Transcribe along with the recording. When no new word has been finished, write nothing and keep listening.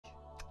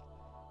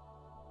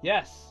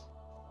Yes.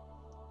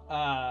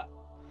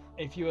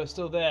 If you are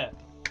still there.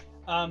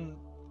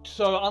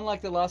 So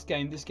unlike the last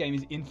game, this game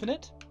is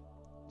infinite.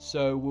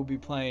 So we'll be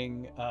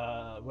playing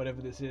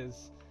whatever this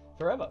is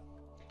forever.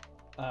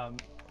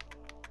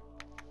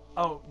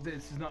 Oh,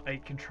 this is not a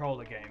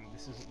controller game.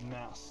 This is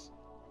mouse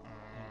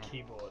and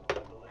keyboard,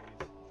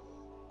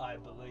 I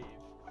believe.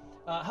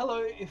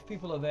 Hello, if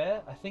people are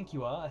there. I think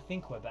you are. I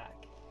think we're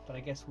back. But I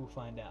guess we'll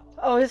find out.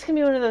 Oh, this can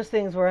be one of those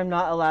things where I'm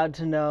not allowed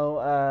to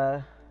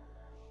know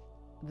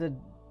the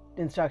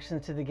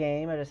instructions to the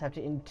game. I just have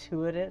to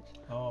intuit it.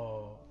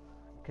 Oh.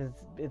 Because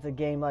it's a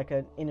game like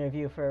an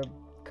interview for a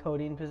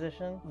coding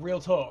position. Real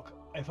talk.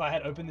 If I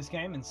had opened this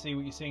game and see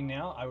what you're seeing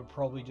now, I would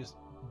probably just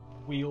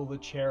wheel the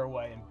chair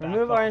away and back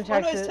remove off. orange hexes.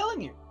 Oh, no, it's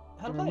telling you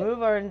how to play it.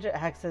 Remove orange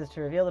hexes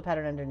to reveal the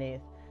pattern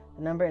underneath.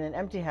 The number in an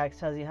empty hex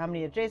tells you how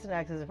many adjacent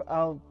hexes.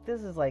 Oh,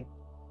 this is like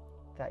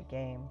that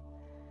game.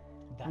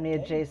 How many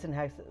adjacent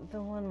hexes?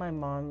 The one my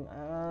mom.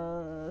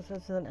 So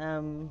it's an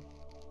M.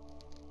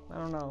 I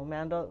don't know.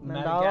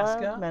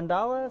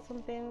 Mandala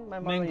something. My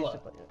mom used to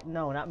play.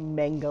 No, not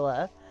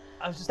Mangala.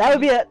 That would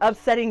be an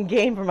upsetting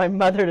game for my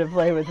mother to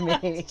play with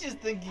me. Just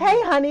thinking,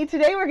 hey, honey,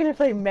 today we're gonna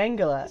play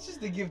Mangala. It's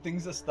just to give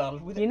things that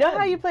started with. You know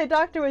how you play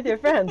doctor with your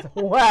friends?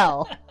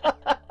 Well.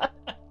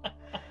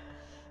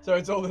 So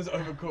it's all this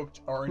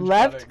overcooked orange.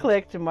 Left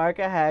click to mark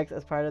a hex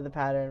as part of the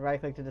pattern. Right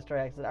click to destroy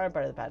hexes that aren't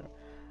part of the pattern.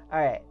 All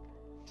right.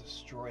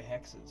 Destroy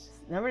hexes.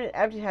 Number in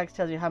empty hex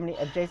tells you how many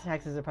adjacent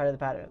hexes are part of the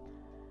pattern.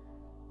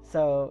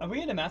 So. Are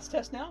we in a maths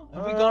test now?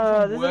 Have we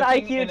gone from this is an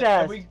IQ test.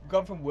 Have we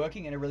gone from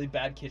working in a really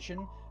bad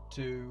kitchen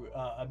to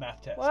a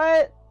math test?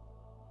 What?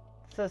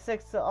 So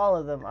 6 to all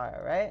of them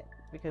are, right?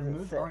 Because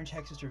remove it's 6. orange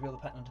hexes to reveal the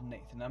pattern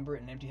underneath. The number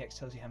in an empty hex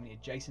tells you how many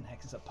adjacent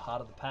hexes are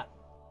part of the pattern.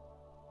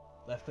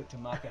 Left click to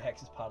mark a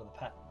hex as part of the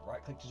pattern.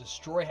 Right click to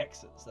destroy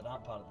hexes that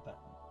aren't part of the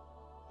pattern.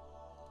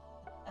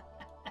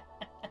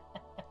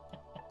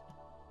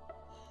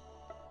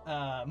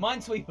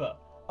 Minesweeper.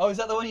 Oh, is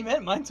that the one you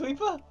meant?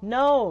 Minesweeper?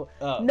 No.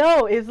 Oh.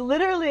 No, it's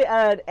literally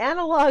an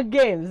analog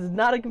game. This is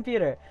not a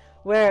computer.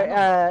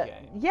 Where,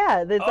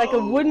 yeah, there's like a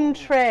wooden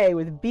tray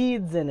with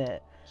beads in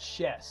it.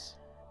 Chess.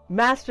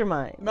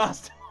 Mastermind.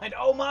 Mastermind.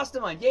 Oh,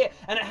 Mastermind. Yeah,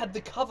 and it had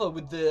the cover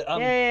with the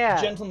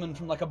gentleman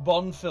from like a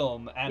Bond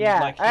film and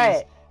like his. All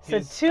right.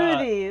 His, so 2 of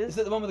these. Is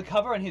it the one with the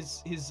cover and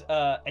his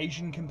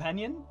Asian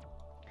companion?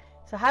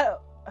 So how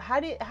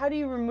do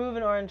you remove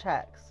an orange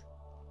hex?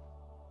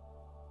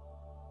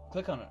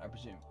 Click on it, I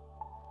presume.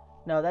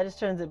 No, that just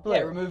turns it blue.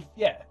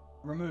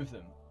 Remove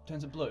them.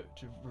 Turns it blue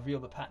to reveal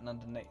the pattern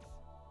underneath.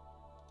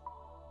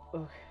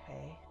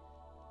 Okay.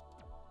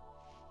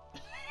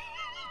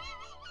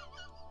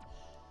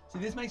 See,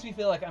 this makes me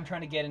feel like I'm trying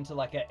to get into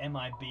like a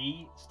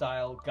MIB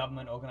style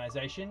government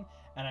organization,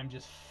 and I'm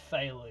just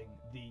failing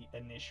the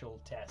initial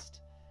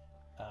test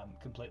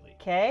completely.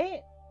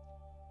 Okay.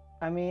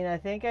 I mean, I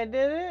think I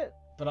did it.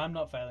 But I'm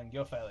not failing.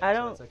 You're failing. I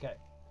don't. So it's okay.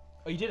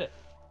 Oh, you did it.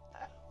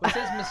 Well, it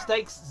says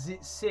mistakes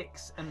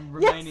 6 and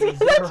remaining 0. I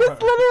just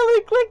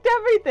literally clicked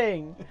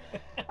everything.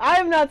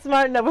 I'm not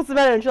smart enough. What's the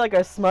matter? Don't you like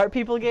our smart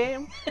people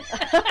game?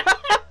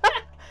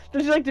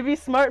 Don't you like to be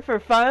smart for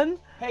fun?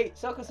 Hey,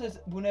 Selko says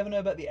we'll never know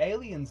about the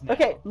aliens now.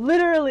 Okay,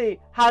 literally,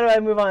 how do I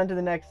move on to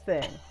the next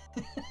thing?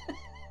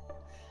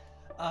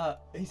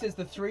 He says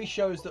the 3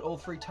 shows that all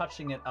 3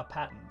 touching it are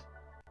patterned.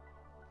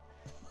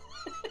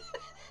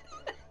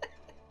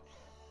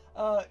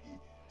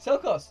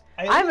 Selkos,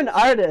 I'm an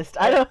artist.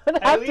 I don't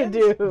have to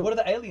do. What are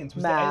the aliens?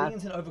 Was math. the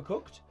aliens in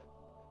Overcooked?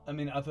 I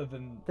mean, other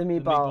than the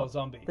meatball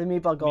zombie, the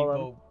meatball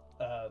golem,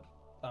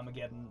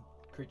 Armageddon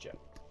creature.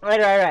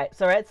 Right.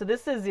 So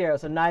this is 0.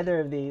 So neither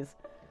of these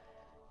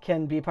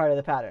can be part of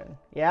the pattern.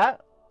 Yeah.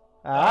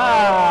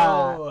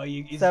 Oh,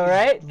 is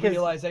right?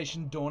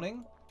 Realization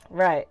dawning.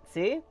 Right.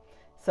 See.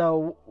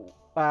 So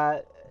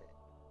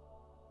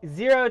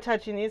 0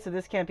 touching these. So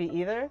this can't be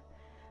either.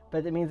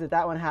 But it means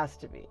that one has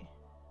to be.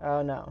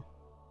 Oh no.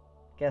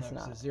 Guess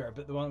not. It says 0,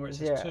 but the one where it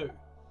says 2.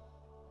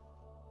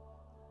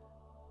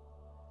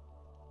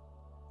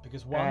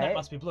 Because 1, that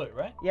must be blue,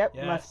 right? Yep,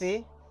 yes. Must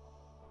be.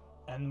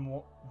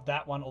 And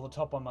that one, or the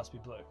top one, must be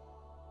blue.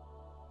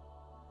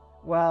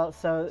 Well,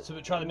 so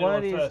try the middle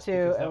one first,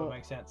 because that would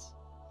make sense.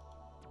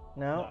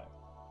 No.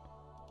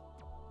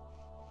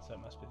 So it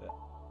must be that.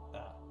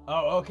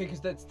 Oh, okay,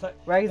 because that's...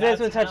 Right, because this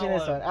one's touching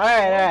this one. All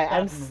right.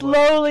 I'm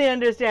slowly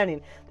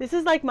understanding. This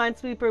is like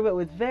Minesweeper, but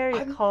with very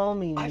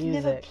calming music.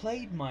 I've never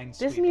played Minesweeper.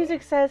 This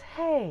music says,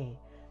 hey,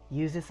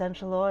 use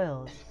essential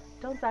oils.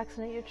 Don't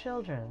vaccinate your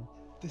children.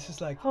 This is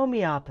like...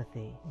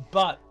 homeopathy.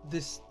 But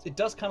it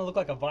does kind of look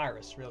like a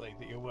virus, really,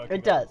 that you're working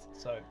It does.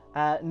 So.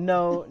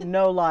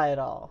 No lie at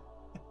all.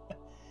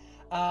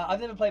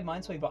 I've never played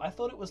Minesweeper. I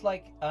thought it was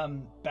like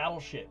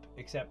Battleship,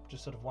 except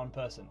just sort of one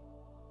person.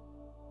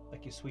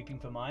 Like you're sweeping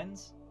for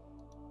mines.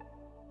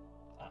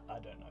 I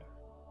don't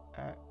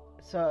know.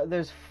 So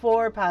there's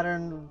 4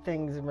 pattern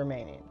things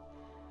remaining.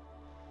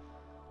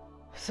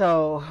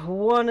 So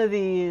one of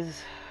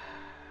these,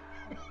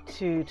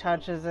 2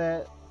 touches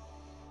it,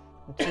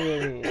 and 2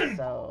 of these.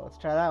 So let's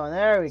try that one.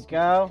 There we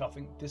go.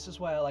 Coughing. This is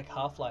why I like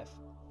Half-Life.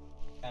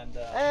 And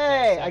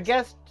Hey, I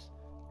guess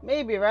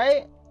maybe,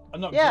 right? I'm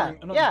not. Yeah,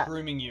 I'm not yeah.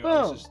 grooming you. Boom.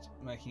 I was just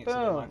making it so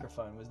the Boom.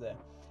 microphone was there.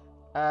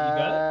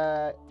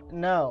 got it?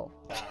 No.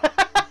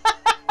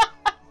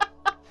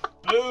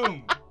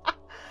 Boom.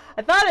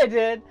 I thought I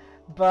did,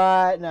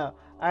 but no.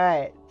 All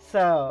right,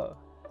 so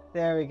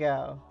there we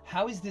go.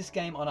 How is this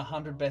game on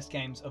 100 best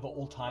games of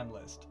all time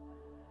list?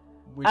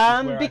 Which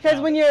is where Because I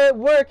when found you're at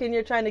work and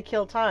you're trying to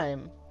kill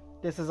time,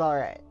 this is all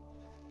right.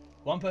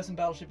 One-person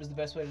battleship is the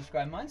best way to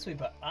describe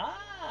Minesweeper.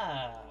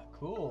 Ah,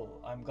 cool.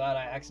 I'm glad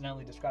I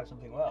accidentally described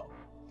something well.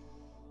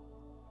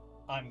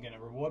 I'm gonna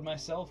reward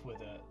myself with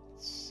a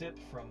sip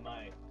from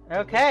my.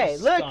 Okay,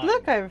 delicious look, stein.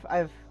 look,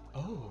 I've.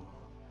 Oh.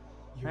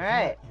 All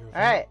right,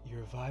 all right.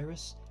 Your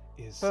virus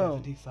is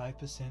Boom.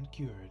 75%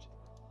 cured.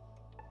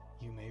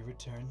 You may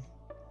return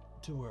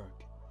to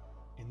work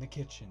in the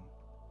kitchen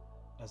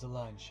as a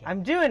line chef.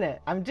 I'm doing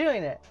it. I'm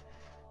doing it.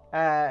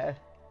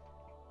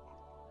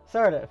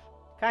 Sort of,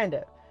 kind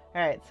of.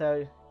 All right,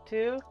 so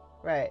 2,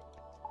 right.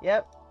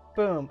 Yep.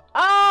 Boom.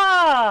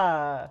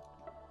 Ah!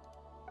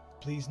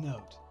 Please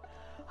note.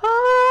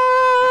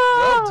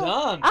 Ah! Well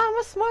done. I'm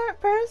a smart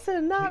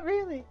person, not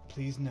really.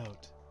 Please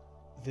note,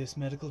 this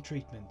medical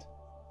treatment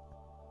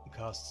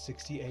costs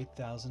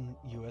 $68,000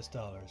 US.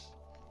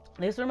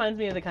 This reminds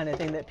me of the kind of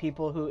thing that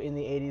people who in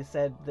the 80s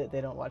said that they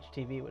don't watch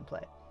TV would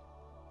play.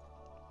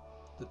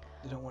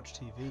 They don't watch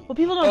TV. Well,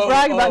 people don't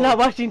brag about not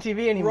watching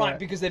TV anymore. Right,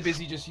 because they're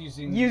busy just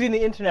using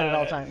the internet at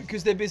all times.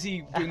 Because they're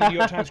busy doing the New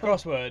York Times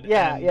crossword.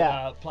 Yeah, and,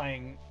 yeah.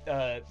 Playing.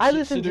 I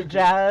listen to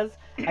jazz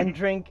and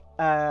drink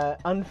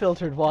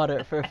unfiltered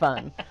water for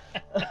fun.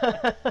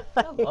 I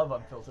love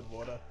unfiltered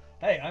water.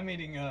 Hey, I'm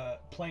eating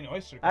plain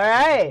oyster. All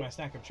right. My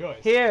snack of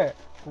choice. Here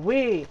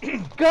we go.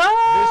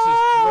 This is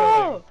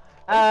thrilling.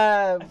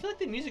 I I feel like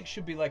the music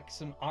should be like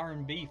some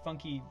R&B,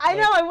 funky.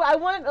 know. I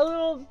want a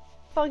little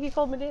funky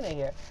Cold Medina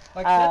here.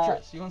 Like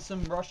Tetris. You want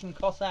some Russian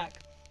Cossack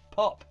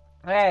pop?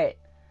 All right.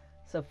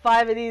 So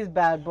 5 of these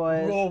bad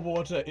boys. Raw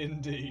water,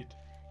 indeed.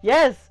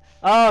 Yes.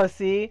 Oh,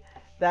 see,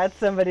 that's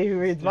somebody who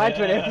reads my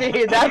Twitter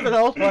feed. That's an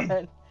old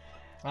one.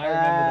 I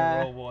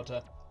remember the raw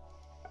water.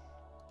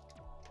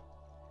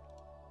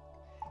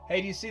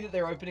 Hey, do you see that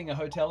they're opening a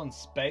hotel in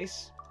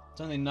space?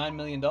 It's only $9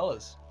 million.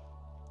 To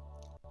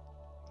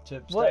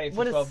stay What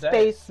for 12 does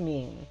days. space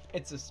mean?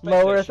 It's a space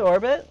Low Earth station.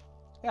 orbit?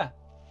 Yeah,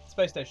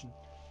 space station.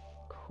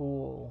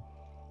 Cool.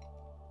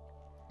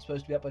 It's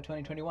supposed to be up by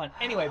 2021.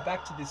 Anyway,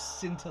 back to this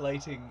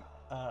scintillating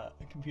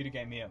computer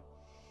game here.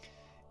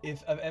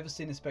 If I've ever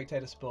seen a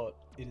spectator sport,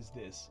 it is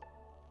this.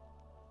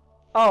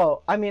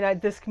 Oh, I mean,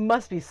 this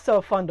must be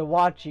so fun to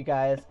watch, you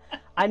guys.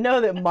 I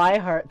know that my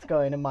heart's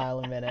going a mile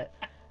a minute.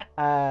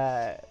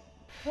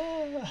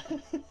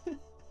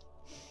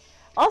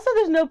 Also,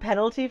 there's no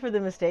penalty for the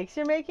mistakes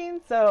you're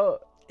making, so,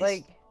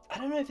 like... I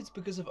don't know if it's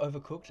because of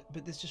Overcooked,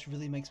 but this just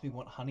really makes me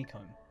want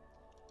honeycomb.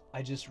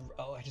 I just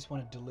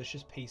want a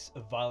delicious piece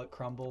of violet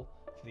crumble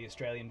for the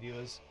Australian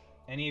viewers.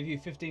 Any of you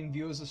 15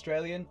 viewers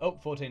Australian? Oh,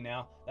 14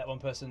 now. That one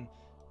person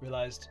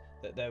realised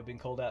that they were being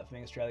called out for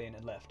being Australian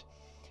and left.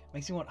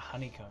 Makes me want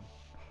honeycomb.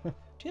 Do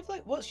you have,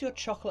 like, what's your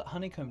chocolate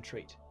honeycomb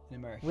treat in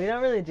America? We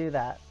don't really do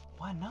that.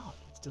 Why not?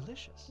 It's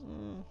delicious.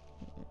 Mm.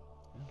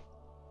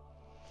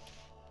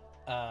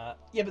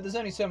 Yeah, but there's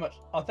only so much...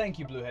 Oh, thank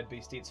you, Bluehead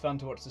Beastie. It's fun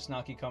to watch the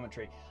snarky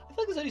commentary. I feel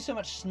like there's only so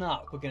much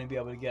snark we're going to be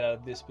able to get out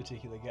of this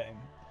particular game.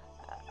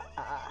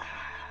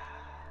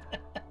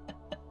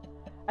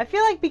 I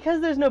feel like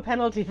because there's no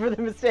penalty for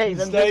the mistakes,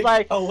 I'm Mistake just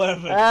like...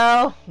 11.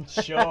 Well...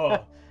 Sure.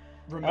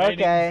 Remaining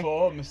Okay.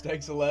 4,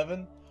 mistakes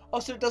 11. Oh,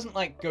 so it doesn't,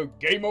 like, go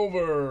game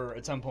over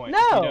at some point. No.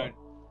 If you don't...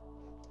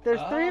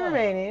 There's 3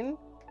 remaining.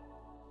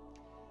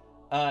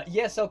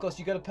 Yeah, Selkos,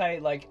 you got to pay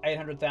like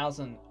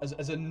 800,000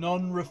 as a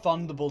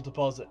non-refundable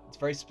deposit. It's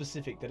very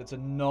specific that it's a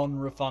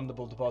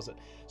non-refundable deposit.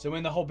 So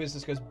when the whole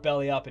business goes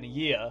belly up in a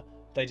year,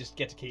 they just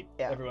get to keep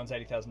everyone's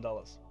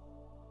 $80,000.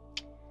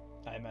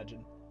 I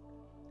imagine.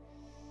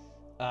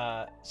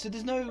 So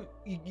there's no.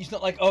 It's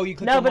not like, oh, you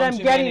click. No, on but one I'm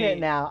too getting many. it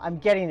now. I'm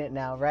getting it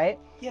now, right?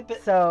 Yeah,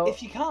 but So-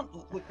 if you can't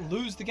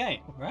lose the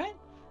game, right?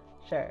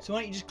 Sure. So why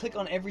don't you just click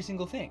on every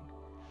single thing?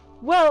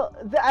 Well,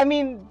 I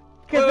mean,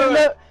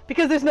 Wait.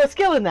 because there's no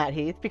skill in that,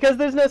 Heath. Because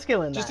there's no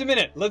skill in that. Just a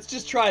minute. Let's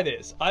just try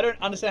this. I don't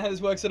understand how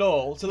this works at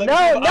all. So let me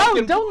see if I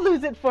can... don't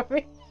lose it for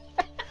me.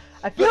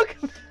 I feel.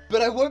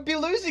 But I won't be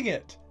losing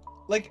it.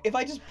 Like, if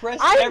I just press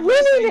I'm every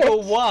winning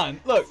single it.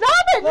 one... Look.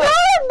 Stop it! Look.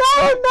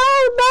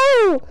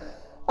 No!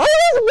 I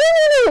was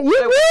winning it!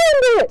 You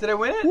ruined it! Did I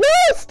win it? No!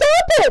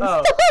 Stop it!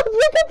 Oh. Stop!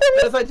 Look at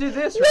But the... if I do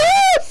this, No!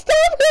 right?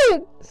 Stop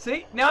it!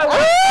 See? Now I win.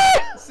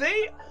 Ah!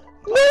 See?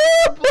 No!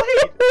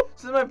 Complete.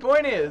 So my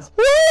point is...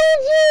 What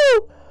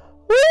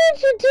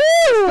did you do?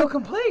 Still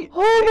complete.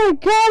 Oh my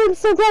god, I'm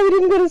so glad we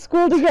didn't go to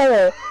school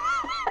together.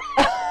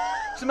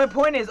 So my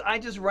point is, I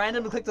just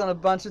randomly clicked on a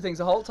bunch of things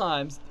the whole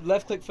time.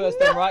 Left click first,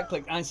 then right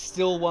click, and I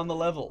still won the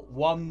level.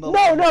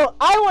 No,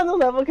 I won the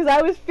level because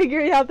I was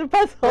figuring out the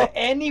puzzle. But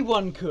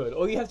anyone could.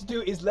 All you have to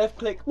do is left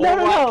click or No,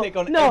 right click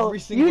on every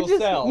single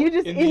cell. You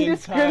just in the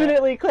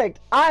indiscriminately clicked.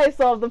 I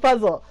solved the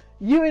puzzle.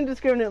 You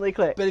indiscriminately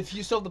click. But if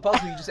you solve the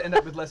puzzle, you just end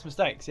up with less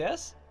mistakes,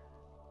 yes?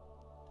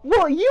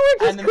 Well, you were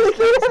just And the clicking.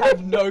 mistakes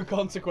have no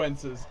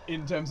consequences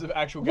in terms of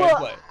actual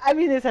gameplay. Well, I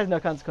mean, this has no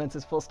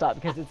consequences, full stop,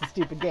 because it's a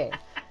stupid game.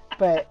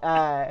 But,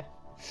 I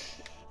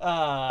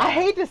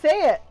hate to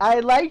say it, I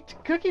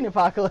liked Cooking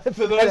Apocalypse.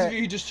 For those of you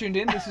who just tuned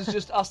in, this is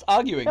just us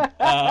arguing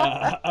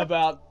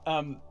about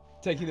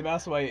taking the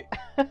mouse away.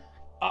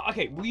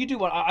 Okay, will you do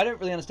one? I don't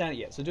really understand it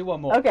yet, so do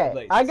one more, okay,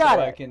 please. I got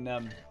so it. I can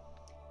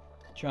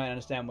try and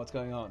understand what's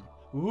going on.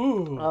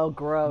 Ooh. Oh,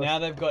 gross. Now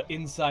they've got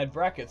inside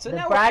brackets. So The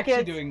now brackets we're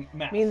actually doing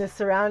math. mean the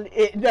surround...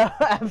 no,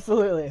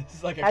 absolutely.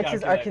 It's like a Hexes are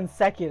calculator.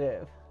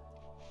 consecutive.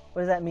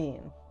 What does that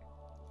mean?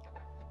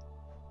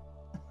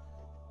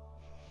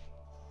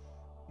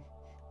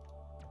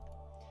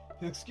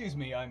 Excuse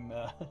me, I'm...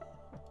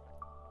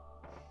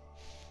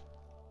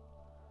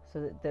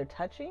 So that they're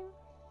touching?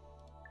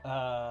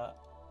 Numbers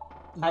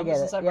get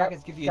it. inside Yep,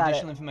 brackets give you got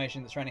additional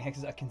information that surrounding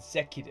hexes are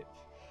consecutive.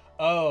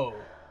 Oh,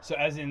 so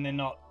as in they're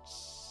not...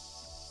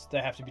 They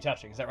have to be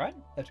touching, is that right?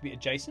 They have to be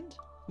adjacent?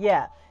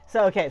 Yeah.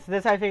 So, okay, so this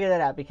is how I figured that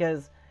out,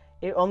 because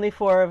only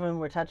 4 of them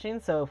were touching,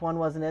 so if one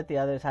wasn't it, the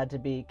others had to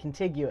be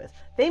contiguous.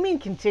 They mean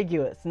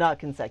contiguous, not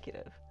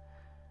consecutive.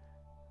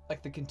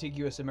 Like the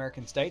contiguous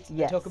American states that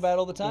Yes. they talk about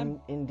all the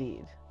time?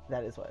 Indeed.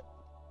 That is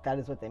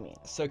what they mean.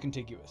 So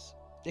contiguous.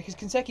 Because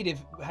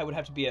consecutive would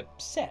have to be a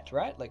set,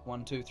 right? Like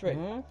 1, 2, 3.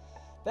 Mhm.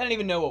 They don't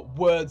even know what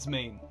words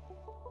mean.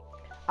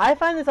 I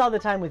find this all the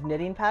time with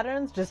knitting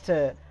patterns, just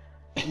to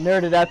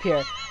nerd it up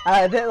here.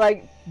 They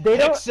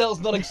don't... Hexcells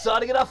not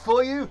exciting enough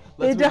for you?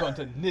 Let's move on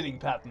to knitting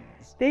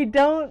patterns. They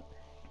don't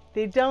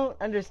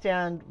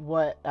understand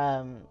what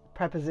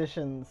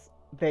prepositions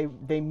they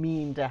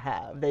mean to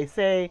have. They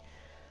say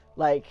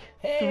like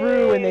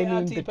through and they mean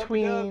Auntie,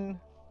 between.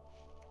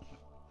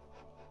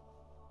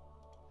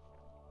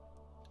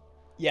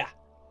 Yeah.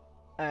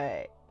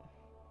 Alright.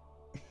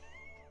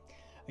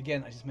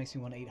 Again, that just makes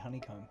me want to eat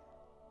honeycomb.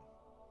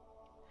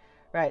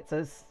 Right,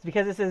 so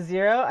because it says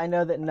 0, I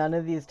know that none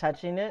of these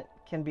touching it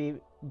can be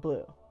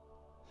blue.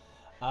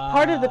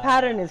 Part of the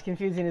pattern is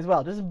confusing as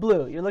well. Just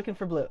blue. You're looking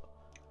for blue.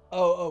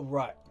 Oh,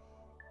 right.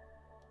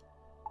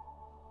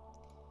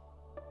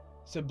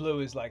 So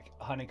blue is like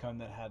a honeycomb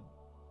that had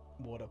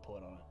water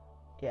poured on it.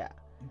 Yeah.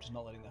 I'm just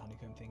not letting the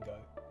honeycomb thing go.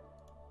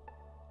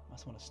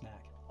 Must want a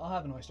snack. I'll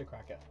have an oyster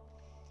cracker.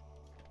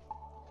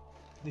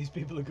 These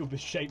people are good with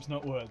shapes,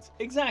 not words.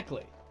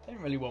 Exactly. They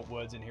don't really want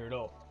words in here at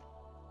all.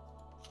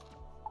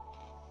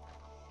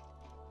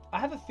 I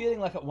have a feeling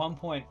like at one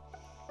point,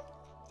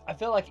 I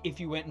felt like if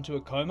you went into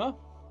a coma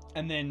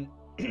and then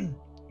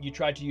you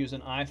tried to use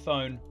an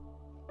iPhone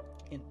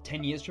in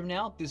 10 years from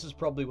now, this is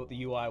probably what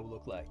the UI will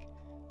look like.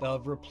 They'll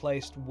have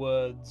replaced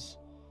words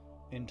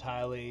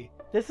entirely.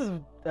 This is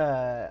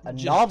a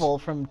novel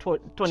from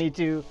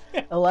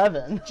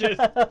 2211.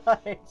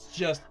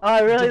 Just oh,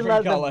 I really different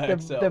love color the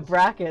Hexcells.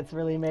 brackets.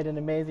 Really made an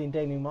amazing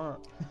denouement.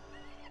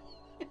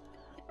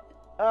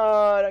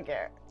 Oh, I don't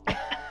care.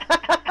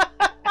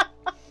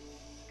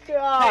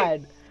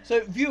 God. Hey,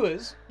 so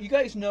viewers, you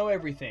guys know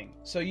everything.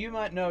 So you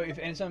might know if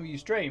any some of you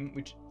stream,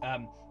 which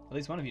at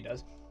least one of you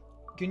does.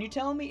 Can you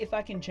tell me if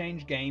I can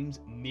change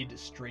games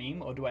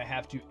mid-stream, or do I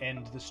have to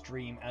end the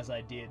stream as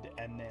I did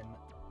and then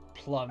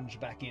plunge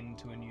back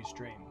into a new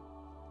stream?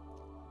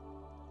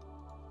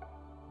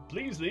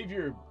 Please leave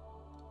your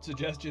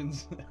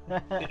suggestions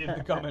in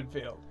the comment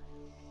field.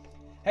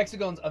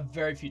 Hexagons are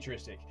very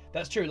futuristic.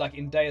 That's true, like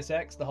in Deus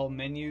Ex, the whole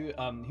menu,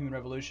 Human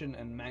Revolution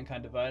and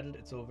Mankind Divided,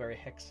 it's all very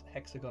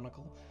hexagonal.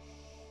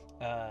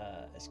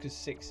 It's because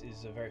 6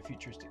 is a very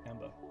futuristic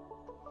number.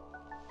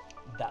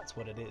 That's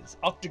what it is.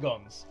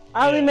 Octagons.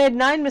 I only made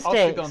 9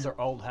 mistakes. Octagons are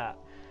old hat.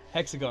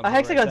 Hexagons are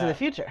hexagons red are the hat.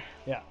 future.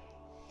 Yeah.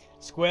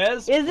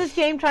 Squares? Is this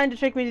game trying to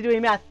trick me to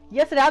doing math?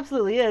 Yes, it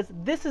absolutely is.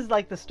 This is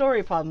like the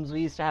story problems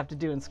we used to have to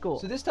do in school.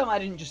 So this time I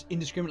didn't just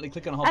indiscriminately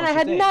click on a whole and bunch I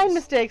had of things. 9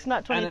 mistakes,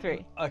 not And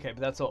 23. okay, but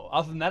that's all.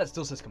 Other than that, it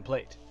still says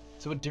complete.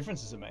 So what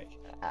difference does it make?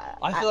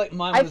 I feel like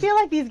mine I was... feel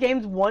like these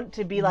games want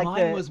to be like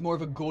mine was more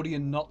of a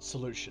Gordian knot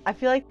solution. I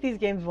feel like these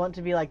games want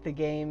to be like the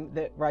game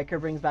that Riker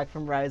brings back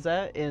from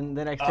Ryza in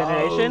the next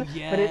generation,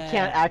 but it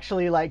can't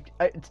actually like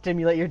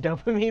stimulate your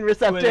dopamine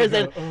receptors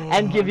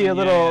and give you a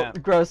little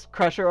gross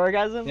crusher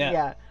orgasm.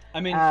 Yeah. I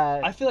mean,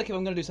 I feel like if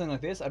I'm going to do something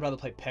like this, I'd rather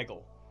play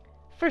Peggle.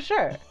 For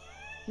sure.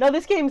 No,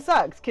 this game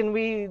sucks. Can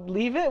we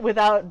leave it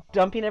without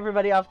dumping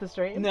everybody off the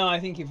stream? No, I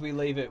think if we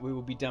leave it, we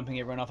will be dumping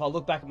everyone off. I'll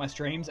look back at my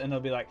streams and they'll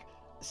be like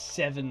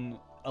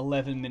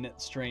 11-minute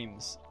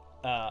streams.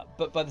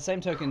 But by the same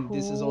token,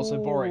 this is also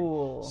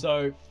boring.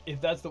 So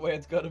if that's the way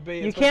it's got to be,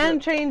 you can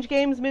change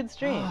games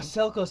midstream. Oh,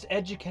 Selkos,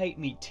 educate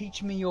me.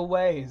 Teach me your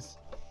ways.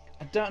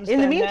 I don't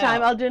understand. In the meantime,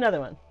 now. I'll do another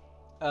one.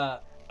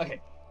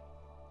 Okay.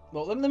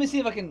 Well, let me see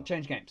if I can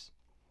change games.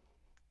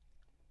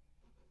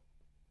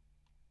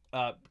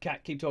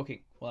 Kat, keep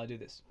talking while I do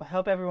this. I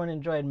hope everyone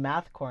enjoyed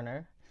Math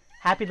Corner.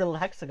 Happy little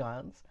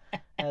hexagons,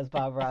 as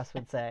Bob Ross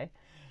would say.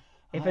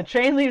 If a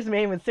train leaves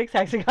Maine with 6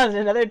 hexagons and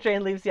another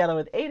train leaves Seattle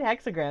with 8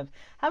 hexagrams,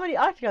 how many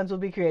octagons will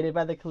be created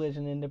by the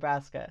collision in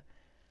Nebraska?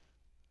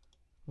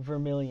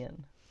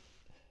 Vermilion.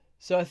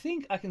 So I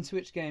think I can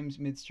switch games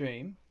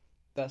midstream.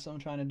 That's what I'm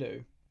trying to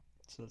do.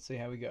 So let's see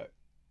how we go.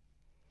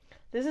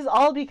 This is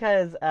all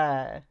because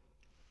I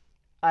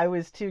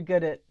was too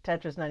good at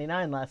Tetris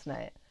 99 last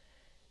night.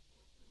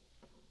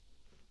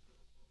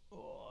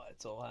 Oh,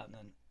 it's all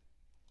happening.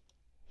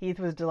 Heath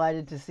was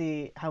delighted to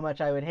see how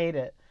much I would hate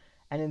it,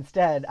 and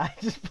instead I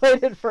just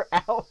played it for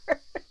hours.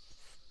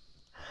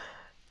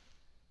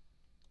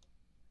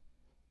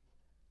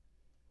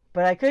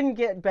 But I couldn't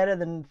get better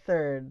than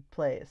third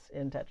place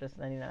in Tetris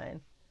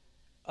 99.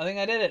 I think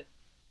I did it.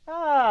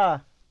 Ah!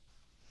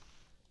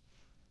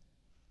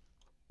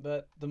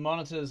 But the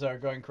monitors are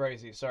going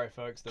crazy. Sorry,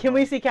 folks. Can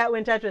we see Kat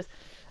win Tetris?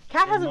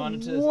 Kat hasn't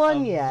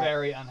won yet.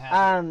 Very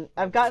unhappy.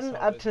 I've gotten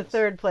up to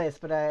third place,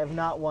 but I have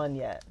not won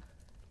yet.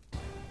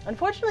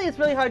 Unfortunately, it's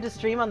really hard to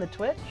stream on the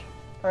Twitch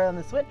or on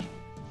the Switch.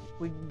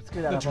 We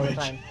screw that up all the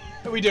time.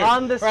 We do.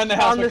 Around the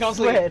house,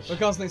 we're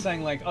constantly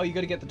saying like, "Oh, you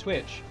got to get the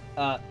Twitch."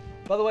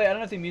 By the way, I don't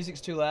know if the music's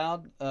too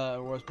loud,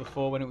 whereas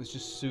before when it was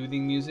just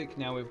soothing music.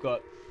 Now we've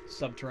got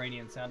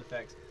subterranean sound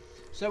effects.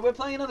 So we're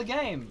playing another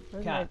game,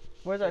 Kat.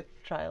 Where's our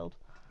child?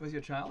 Where's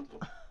your child?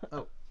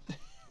 Oh.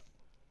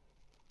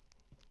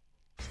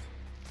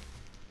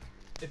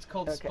 It's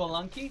called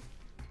Spelunky.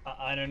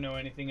 I don't know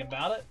anything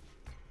about it.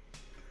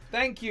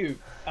 Thank you.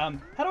 How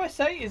do I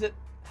say? Is it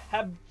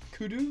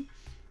Habkudu?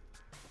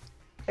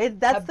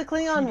 That's the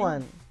Klingon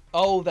one.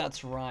 Oh,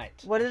 that's right.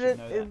 What is it?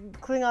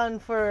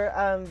 Klingon for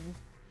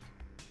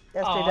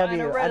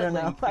SJW. I don't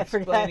know. I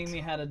forget. Explaining me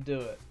how to do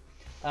it.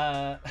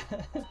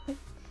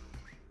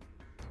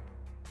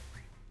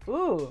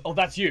 Ooh. Oh,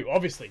 that's you.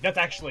 Obviously, that's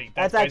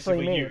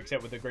basically me. You,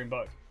 except with the green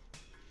bow.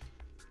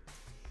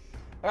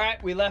 All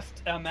right, we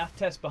left our math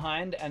test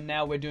behind, and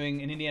now we're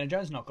doing an Indiana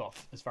Jones knockoff,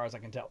 as far as I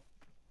can tell.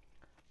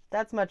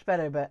 That's much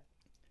better, but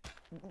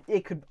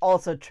it could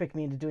also trick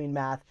me into doing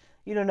math.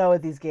 You don't know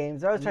with these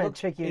games. They're always trying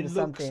to trick you into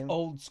something. It looks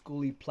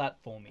old-schooly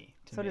platformy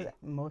to me. So does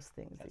most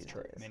things That's these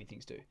true. days. Many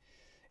things do.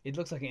 It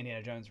looks like an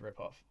Indiana Jones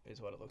ripoff, is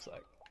what it looks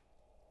like.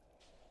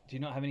 Do you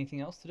not have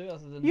anything else to do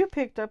other than... You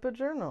picked up a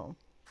journal.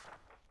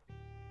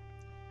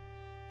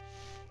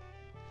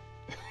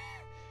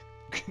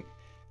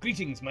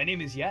 Greetings, my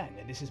name is Yang,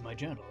 and this is my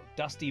journal.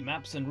 Dusty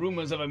maps and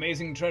rumors of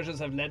amazing treasures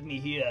have led me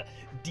here,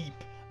 deep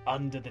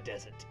under the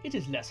desert. It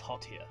is less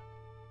hot here.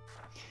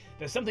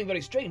 There's something very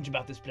strange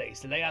about this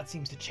place. The layout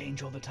seems to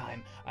change all the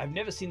time. I've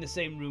never seen the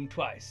same room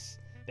twice.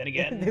 Then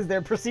again... Because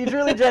they're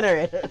procedurally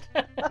generated.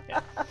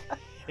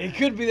 It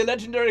could be the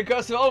legendary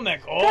Curse of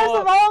Olmec. Or...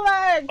 Curse of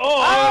Olmec!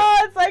 Oh,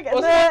 it's like...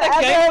 Wasn't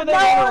that game where they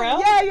run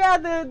around? Yeah,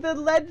 the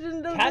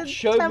legend of Kat the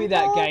showed temple. me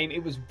that game.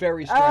 It was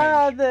very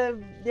strange. The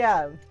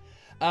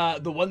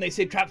The one they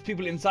say traps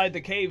people inside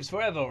the caves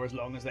forever, or as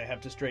long as they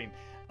have to stream.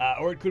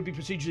 Or it could be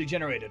procedurally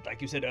generated,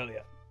 like you said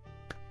earlier.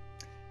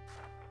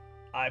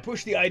 I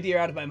pushed the idea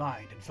out of my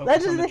mind and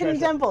focused Legend on the of the Hidden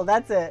treasure. Temple,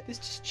 that's it. This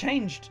just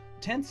changed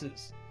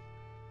tenses.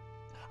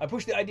 I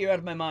pushed the idea out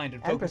of my mind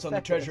and focused on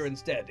the treasure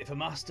instead. If I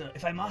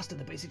master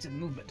the basics of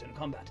movement and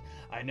combat,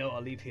 I know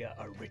I'll leave here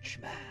a rich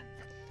man.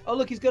 Oh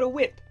look, he's got a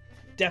whip.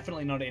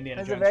 Definitely not an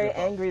Indiana Jones. There's a very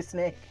ripoff. angry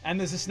snake. And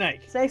there's a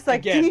snake. Snake's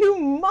like, again. do you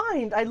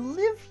mind? I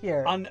live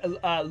here. On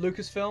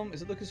Lucasfilm,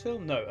 is it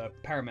Lucasfilm? No,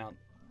 Paramount.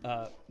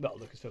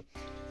 Lucasfilm.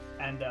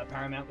 And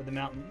Paramount with the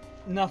mountain.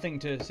 Nothing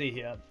to see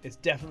here. It's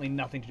definitely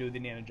nothing to do with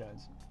Indiana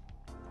Jones.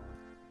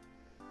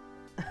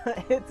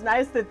 It's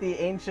nice that the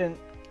ancient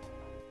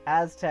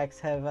Aztecs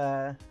have,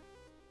 I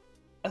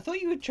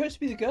thought you had chose to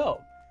be the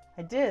girl.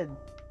 I did.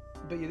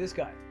 But you're this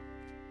guy.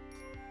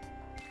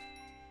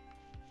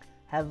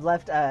 Have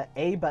left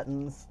A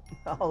buttons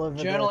all over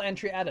Journal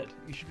entry added.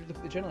 You should look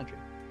at the journal entry.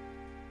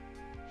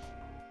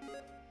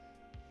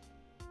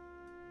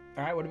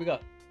 Alright, what do we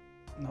got?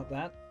 Not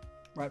that.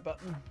 Right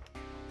button.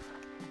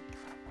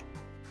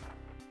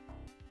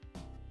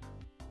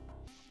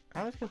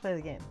 I'm just gonna play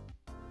the game.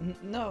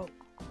 No.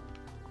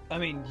 I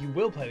mean, you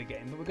will play the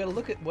game, but we're gonna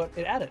look at what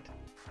it added.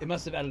 It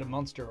must have added a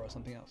monster or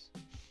something else.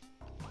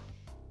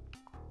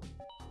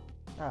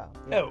 Oh.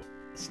 Yeah. Oh,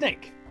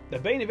 snake. The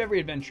bane of every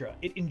adventurer.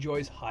 It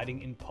enjoys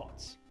hiding in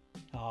pots.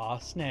 Ah,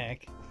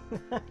 snake.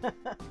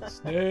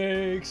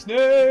 Snake,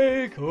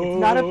 snake. Oh,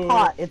 it's not a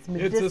pot. It's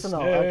medicinal, it's a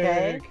snake.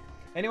 Okay?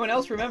 Anyone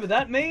else remember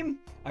that meme?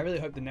 I really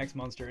hope the next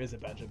monster is a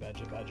badger.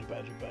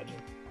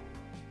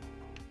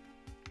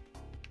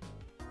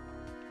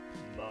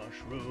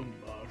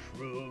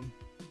 Mushroom.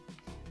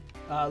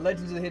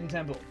 Legends of the Hidden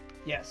Temple.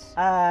 Yes.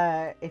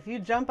 If you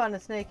jump on a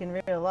snake in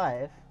real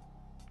life...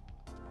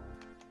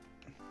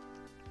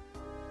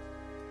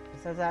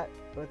 So that,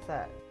 what's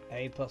that?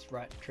 A plus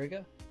right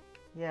trigger?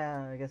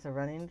 Yeah, I guess a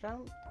running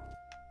jump?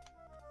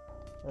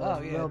 Oh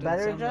yeah, little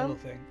better some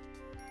jump? little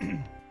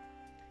thing.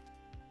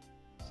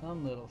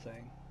 Some little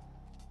thing.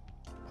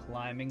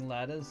 Climbing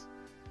ladders.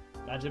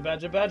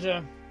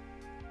 Badger.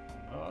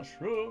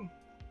 Mushroom.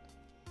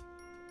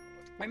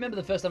 I remember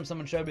the first time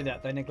someone showed me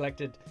that, they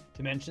neglected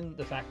to mention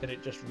the fact that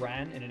it just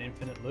ran in an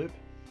infinite loop,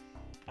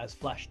 as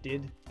Flash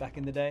did back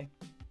in the day.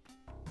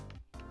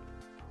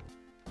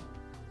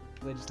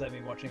 They just let me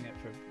watching it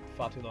for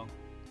far too long.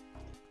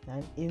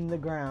 I'm in the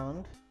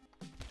ground.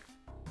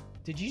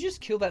 Did you just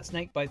kill that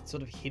snake by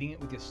sort of hitting it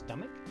with your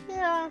stomach?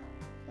 Yeah,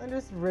 I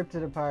just ripped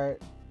it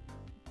apart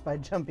by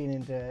jumping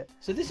into it.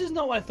 So this is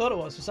not what I thought it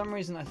was. For some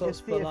reason, I thought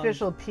It's the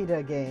official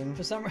PETA game.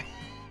 For some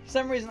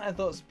reason, I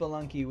thought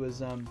Spelunky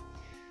was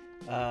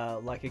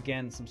like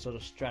again some sort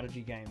of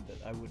strategy game that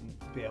I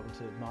wouldn't be able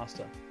to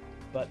master.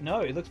 But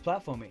no, it looks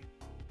platformy.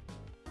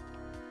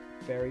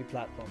 Very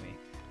platformy.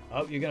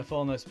 Oh, you're gonna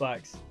fall on those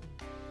spikes,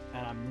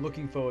 and I'm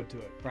looking forward to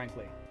it.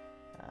 Frankly.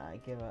 I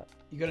give up.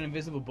 You got an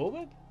invisible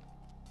bullwhip?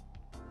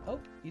 Oh,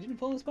 you didn't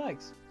fall on the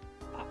spikes.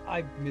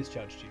 I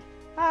misjudged you.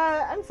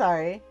 I'm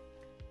sorry.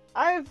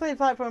 I've played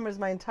platformers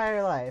my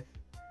entire life.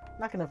 I'm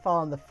not gonna fall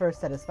on the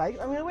first set of spikes.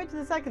 I'm gonna wait to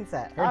the second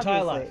set. Your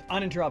entire life,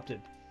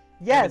 uninterrupted.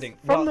 Yes, Everything.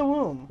 from the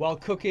womb. While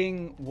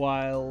cooking,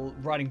 while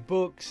writing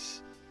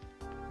books,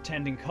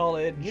 attending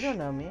college. You don't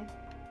know me.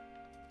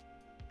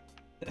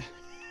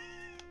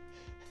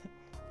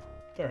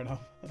 Fair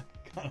enough.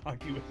 Can't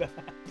argue with that.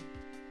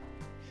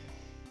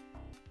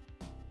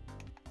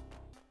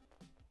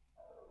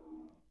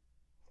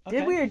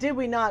 Did we or did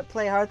we not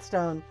play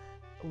Hearthstone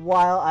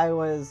while I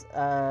was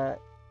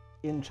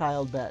in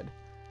childbed?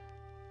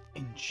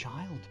 In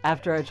childbed?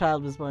 After our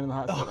child was born in the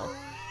hospital.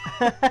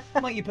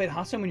 Like you played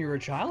Hearthstone when you were a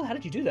child? How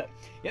did you do that?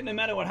 Yet no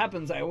matter what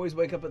happens, I always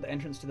wake up at the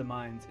entrance to the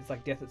mines. It's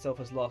like death itself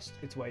has lost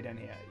its way down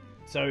here.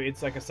 So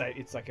it's like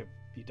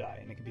you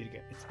die in a computer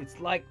game. It's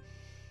like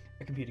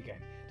a computer game.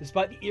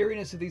 Despite the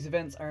eeriness of these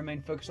events, I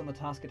remain focused on the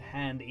task at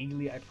hand.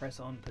 Eagerly I press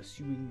on,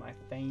 pursuing my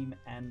fame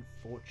and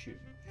fortune.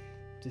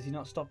 Does he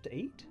not stop to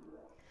eat?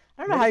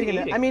 I don't know how you're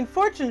gonna. I mean,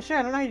 fortune, sure.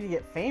 I don't know how you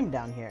get fame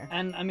down here.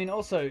 And I mean,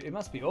 also, it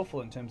must be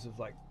awful in terms of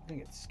like, I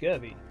think it's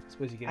scurvy. I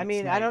suppose you get. I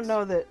mean, snakes. I don't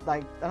know that.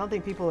 Like, I don't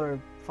think people are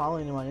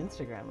following him on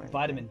Instagram or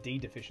Vitamin D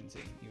deficiency,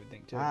 you would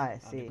think too. I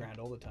see. Underground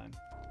all the time.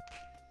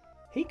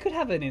 He could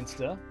have an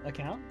Insta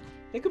account.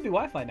 There could be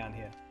Wi-Fi down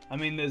here. I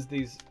mean, there's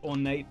these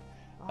ornate,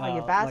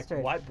 you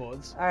bastard. like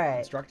whiteboards, all right,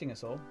 instructing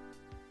us all.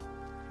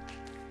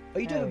 Oh,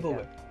 you do have a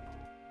bullwhip.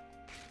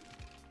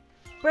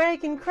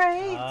 Breaking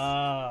crates.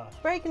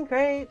 Breaking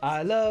crates.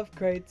 I love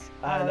crates.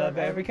 I love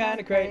every kind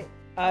of crate.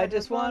 I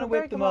just want to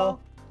whip them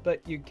all,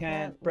 but you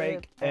can't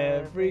break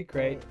every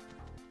crate.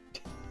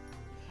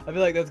 I feel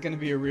like that's going to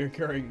be a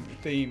recurring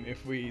theme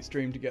if we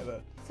stream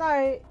together.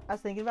 Sorry, I was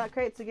thinking about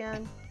crates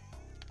again.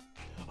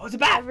 Oh, it's a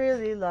bat! I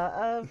really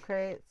love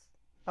crates.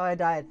 Oh, I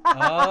died.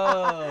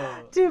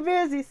 Oh. Too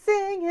busy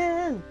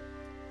singing.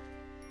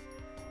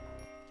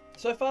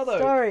 So far, though,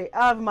 story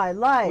of my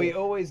life. We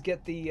always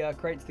get the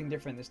crates thing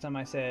different. This time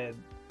I said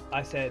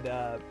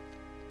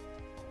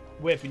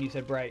whip and you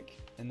said break,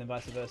 and then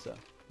vice versa.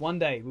 One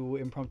day we will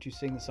impromptu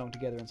sing the song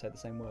together and say the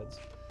same words.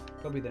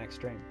 Probably the next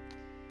stream.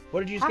 What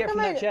did you just get from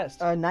that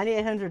chest?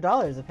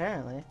 $9,800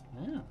 apparently.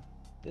 Yeah.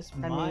 This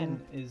mine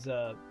is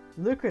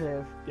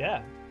lucrative.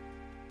 Yeah.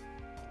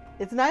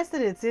 It's nice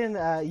that it's in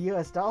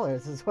U.S.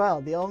 dollars as well.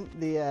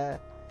 The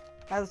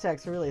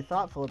Aztecs are really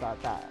thoughtful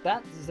about that.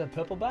 That is a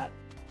purple bat.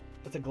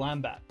 It's a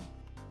glam bat.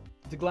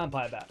 It's a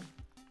glampire bat.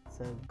 It's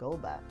a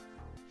gold bat.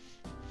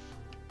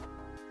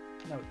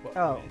 No,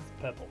 I mean, it's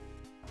purple.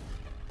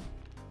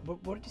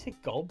 What did you say?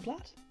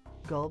 Goldblatt?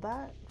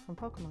 Goldbat from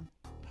Pokemon.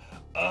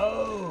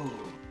 Oh,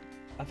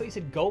 I thought you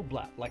said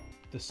Goldblatt, like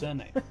the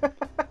surname.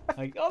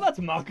 Like, oh, that's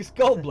Marcus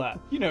Goldblatt.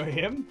 You know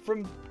him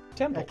from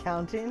Temple.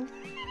 Accounting.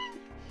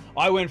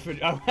 I went for.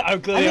 I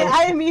clearly.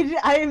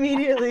 I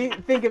immediately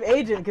think of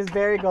agent because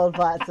Barry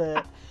Goldblatt's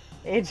a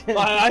agent.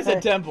 I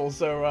said Temple,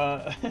 so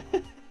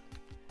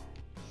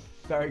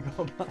Barry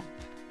Goldblatt.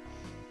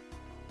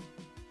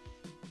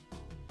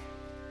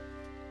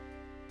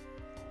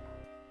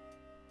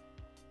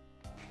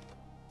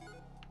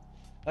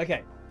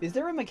 Okay, is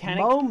there a mechanic?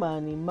 Mo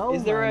money, mo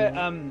Is there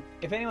money.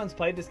 a if anyone's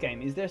played this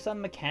game, is there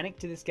some mechanic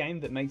to this game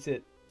that makes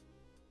it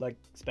like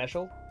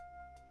special?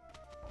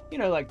 You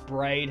know, like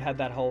Braid had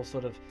that whole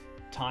sort of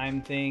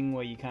time thing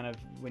where you kind of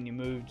when you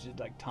moved,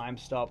 like time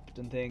stopped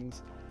and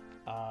things.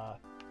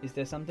 Is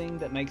there something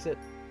that makes it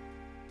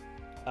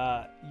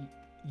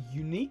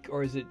unique,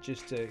 or is it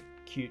just a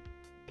cute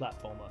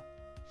platformer?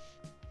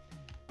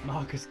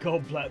 Marcus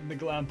Goldblatt and the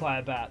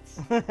Glampire Bats.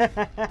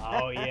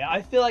 Oh yeah,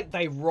 I feel like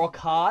they rock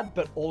hard,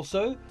 but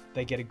also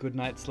they get a good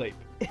night's sleep.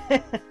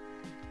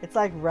 It's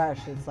like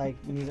Rush. It's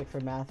like music for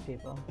math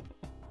people.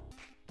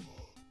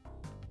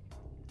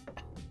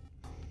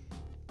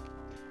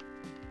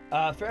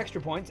 For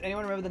extra points,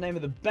 anyone remember the name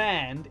of the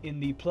band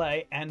in the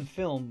play and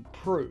film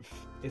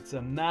Proof? It's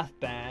a math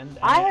band. And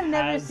I have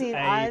never seen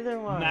either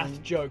one.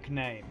 Math joke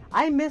name.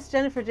 I miss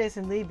Jennifer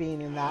Jason Leigh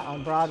being in that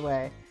on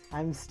Broadway.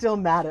 I'm still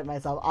mad at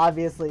myself,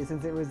 obviously,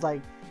 since it was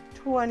like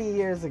 20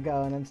 years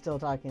ago and I'm still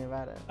talking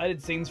about it. I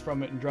did scenes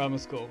from it in drama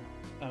school,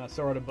 and I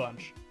saw it a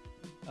bunch.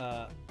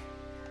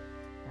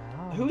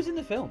 Who was in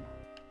the film?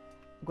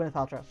 Gwyneth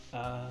Paltrow.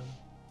 I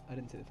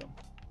didn't see the film.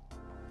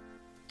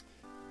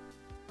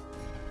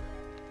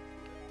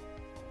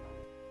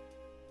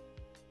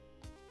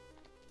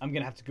 I'm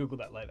gonna have to Google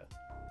that later.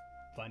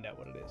 Find out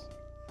what it is.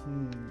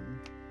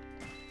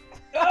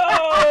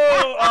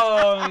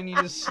 Oh, and you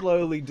just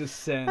slowly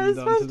descend I was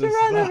onto supposed the to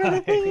run over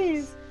the spikes.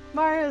 thingies,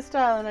 Mario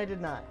style, and I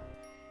did not.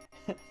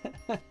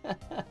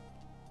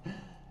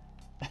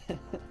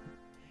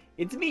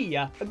 It's me,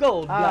 a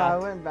gold Ah, I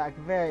blood. went back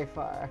very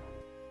far.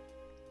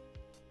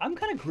 I'm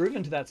kind of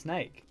grooving to that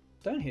snake.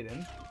 Don't hit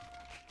him.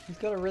 He's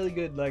got a really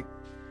good, like...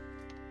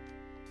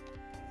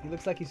 He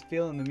looks like he's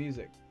feeling the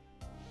music.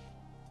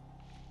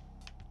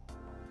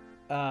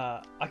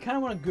 I kind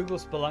of want to Google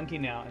Spelunky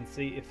now and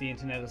see if the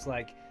internet is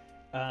like...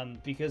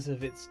 because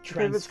of its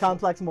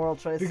complex moral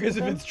choices. Because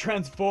of its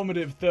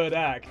transformative third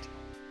act,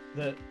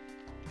 that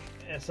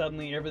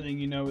suddenly everything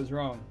you know is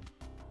wrong.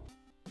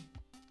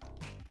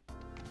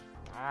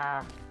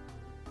 Ah.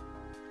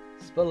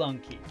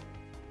 Spelunky.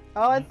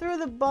 Oh, I threw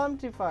the bomb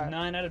too far.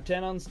 9 out of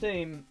 10 on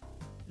Steam.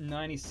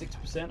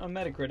 96% on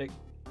Metacritic.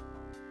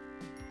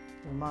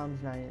 Your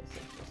mom's 96%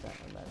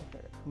 on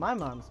Metacritic. My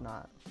mom's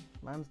not.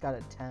 Mom's got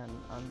a 10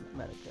 on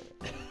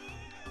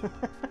Metacritic.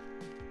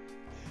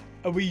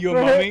 Are we your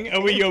mumming?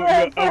 Are we your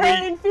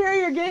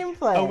inferior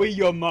gameplay? Are we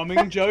your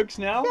mumming jokes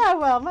now? Yeah,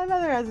 well, my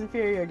mother has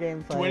inferior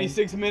gameplay.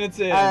 26 minutes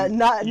in.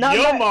 Not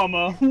your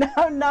mama.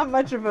 Not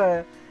much of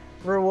a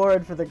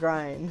reward for the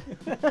grind.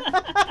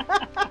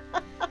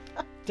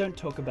 Don't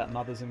talk about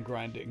mothers and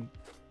grinding.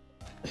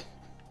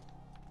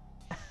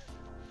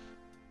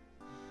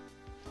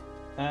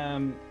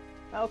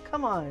 Oh,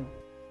 come on.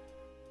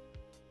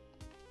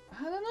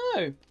 I don't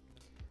know.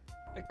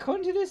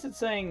 According to this, it's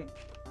saying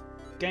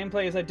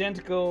gameplay is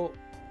identical,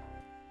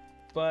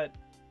 but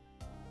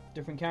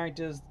different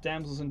characters,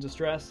 damsels in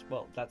distress.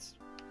 Well, that's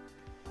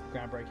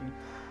groundbreaking.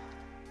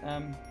 I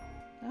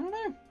don't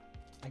know.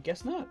 I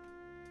guess not.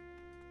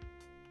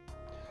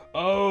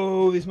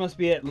 Oh, this must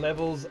be it.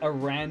 Levels are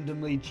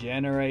randomly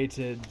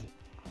generated.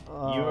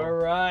 Oh. You are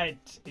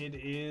right. It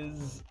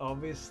is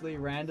obviously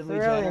randomly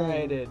Thrilling.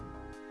 generated.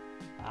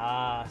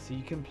 Ah, so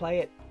you can play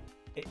it.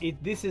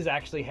 This is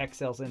actually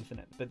Hexcells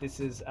Infinite, but this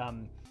is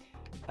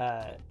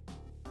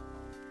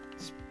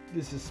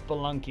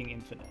Spelunking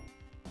Infinite,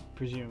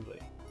 presumably,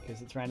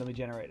 because it's randomly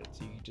generated.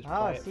 So you can just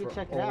play it for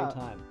check it all out. the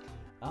time.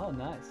 Oh,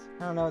 nice.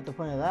 I don't know what the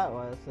point of that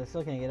was. I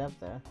still can't get up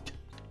there.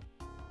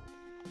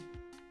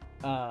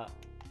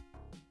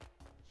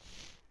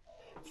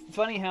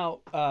 Funny how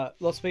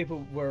lots of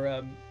people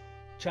were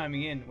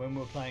chiming in when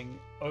we were playing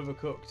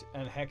Overcooked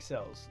and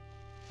Hexcells,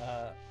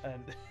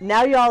 and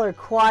Now y'all are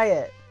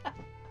quiet.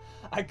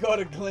 I got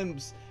a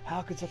glimpse.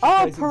 How could such a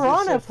place exist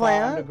piranha so far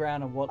plant.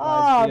 underground and what Oh,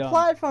 lies beyond?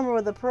 platformer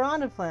with a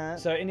piranha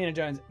plant. So Indiana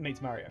Jones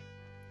meets Mario.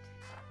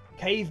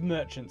 Cave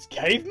merchants.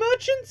 Cave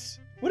merchants?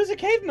 What is a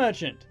cave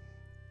merchant?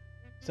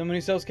 Someone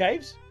who sells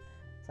caves?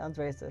 Sounds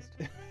racist.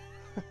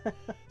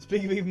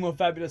 Speaking of even more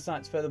fabulous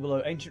sights further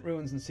below, ancient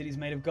ruins and cities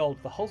made of gold.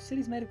 The whole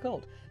city's made of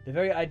gold. The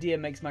very idea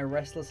makes my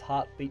restless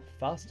heart beat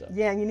faster.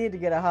 Yeah, you need to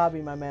get a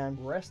hobby, my man.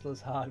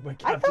 Restless heart. We're I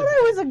thought captivated.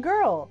 I was a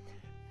girl.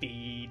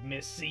 Feed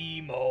me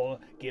Seymour.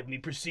 Give me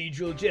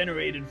procedural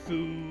generated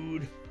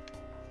food.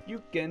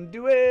 You can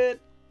do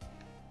it.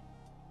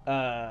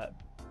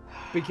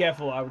 Be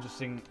careful. I'll just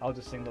sing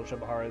Little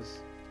Shop of Horrors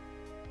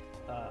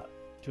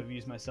to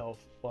amuse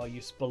myself while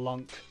you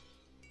spelunk.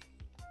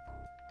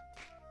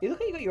 You look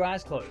like you got your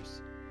eyes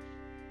closed.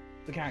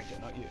 The character,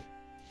 not you.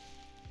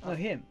 Not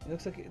him. It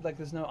looks like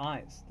there's no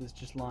eyes. There's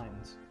just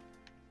lines.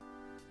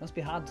 Must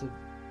be hard to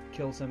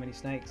kill so many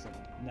snakes and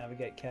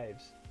navigate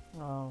caves.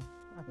 Oh,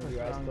 I With pushed your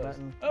the eyes wrong closed.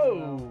 button. Oh!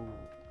 No.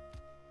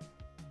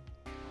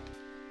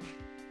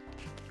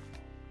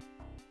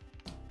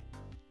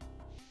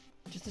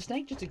 Does the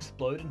snake just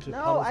explode into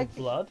No, puddles of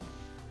blood?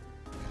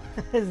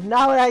 It's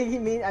not what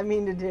I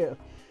mean to do.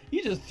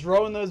 You just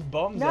throwing those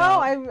bombs No,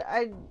 out.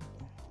 I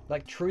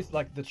Like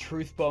the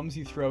truth bombs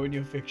you throw in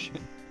your fiction.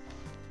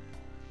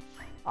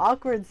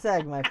 awkward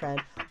seg, my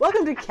friend.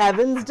 Welcome to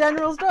Kevin's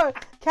General Store.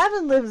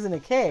 Kevin lives in a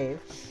cave.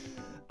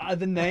 Are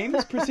the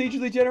names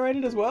procedurally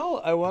generated as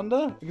well? I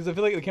wonder? Because I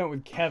feel like they came up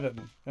with Kevin.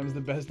 That was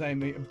the best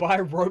name. Buy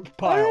a rope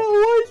pile.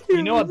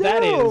 You know what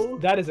that is?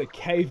 That is a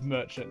cave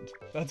merchant.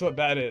 That's what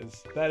that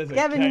is. That is a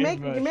Kevin, cave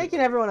you're merchant. making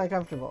everyone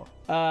uncomfortable.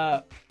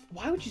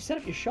 Why would you set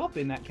up your shop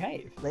in that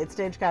cave? Late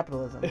stage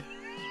capitalism.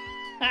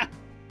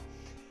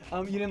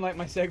 You didn't like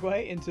my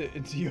segue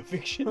into your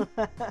fiction?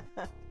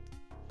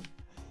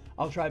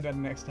 I'll try better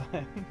next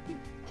time.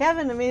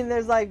 Kevin, I mean,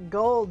 there's like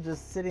gold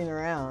just sitting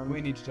around. We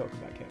need to talk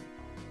about Kevin.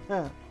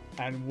 Huh.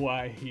 And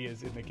why he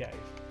is in the cave,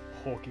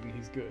 hawking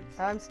his goods.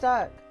 I'm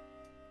stuck.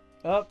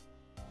 Up.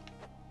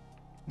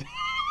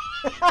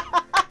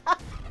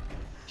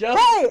 Just,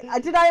 Hey!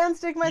 Did I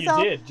unstick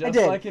myself? You did, just I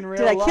did. like in real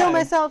Did I kill life.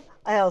 myself?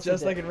 I also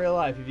Just did. like in real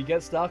life, if you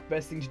get stuck,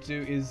 best thing to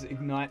do is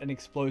ignite an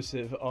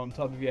explosive on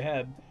top of your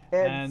head.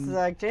 It's and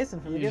like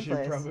Jason from The you Good should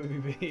Place.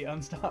 probably be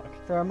unstuck.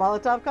 Throw a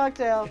Molotov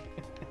cocktail.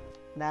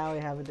 Now we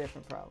have a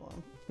different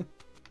problem.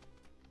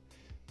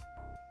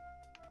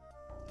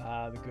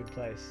 Ah, The Good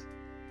Place.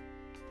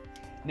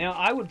 Now,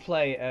 I would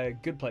play a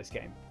Good Place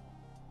game.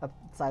 A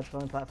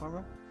side-scrolling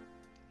platformer.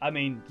 I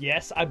mean,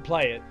 yes, I'd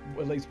play it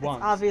at least once.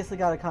 It's obviously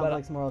got a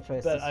complex moral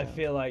choice But system. I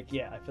feel like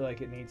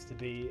it needs to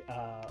be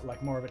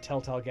like more of a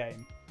Telltale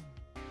game.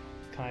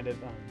 Kind of,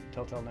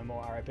 Telltale No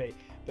More RIP.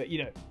 But,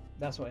 you know,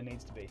 that's what it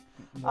needs to be.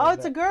 More Oh, of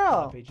it's a that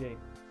girl. RPG.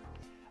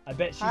 I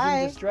bet she's Hi.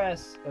 in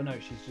distress. Oh no,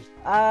 she's just...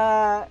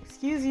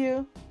 Excuse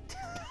you.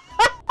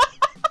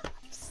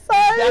 Is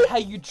Sorry. that how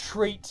you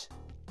treat...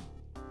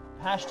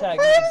 Hashtag... I'm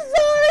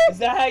sorry. Is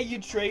that how you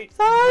treat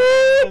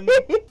Sorry.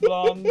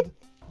 blonde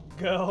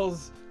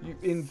girls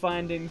in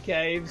finding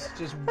caves?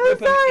 Just I'm whip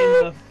them sorry,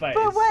 in the face.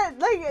 But what?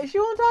 Like, she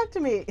won't talk to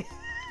me.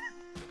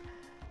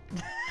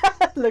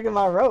 Look at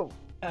my rope.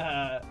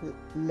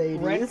 Ladies.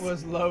 Rent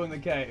was low in the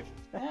cave.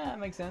 Yeah, that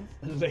makes sense.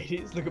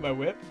 Ladies, look at my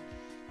whip.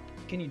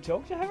 Can you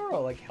talk to her or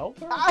like help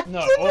her?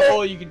 No,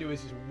 all you can do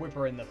is just whip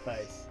her in the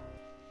face.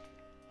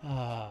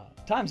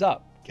 Time's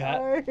up, cat.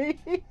 Sorry.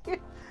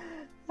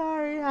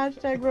 Sorry,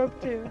 hashtag rope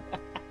 2.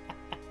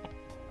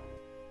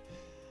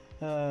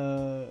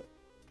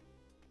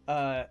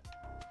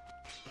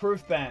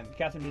 Proof band.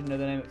 Catherine didn't know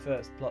the name at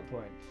first. Plot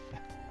point.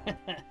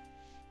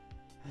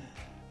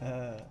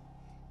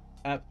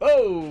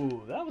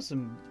 Oh, that was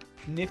some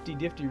nifty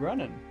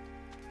running.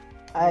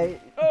 Oh!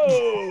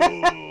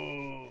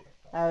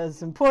 That was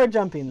some poor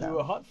jumping You were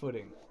though. hot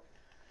footing.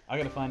 I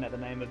gotta find out the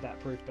name of that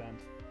proof band.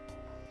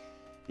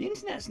 The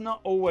internet's not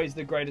always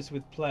the greatest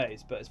with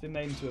plays, but it's been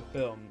made into a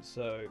film,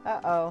 so...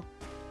 Uh-oh.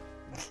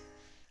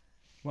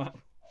 What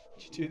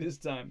did you do this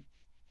time?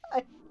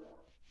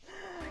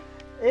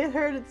 It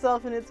hurt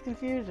itself in its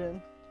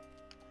confusion.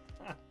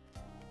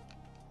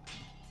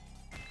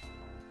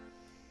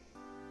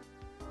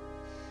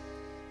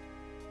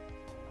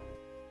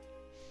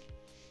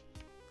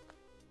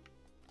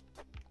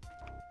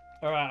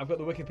 Alright, I've got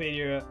the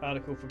Wikipedia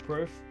article for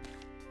proof.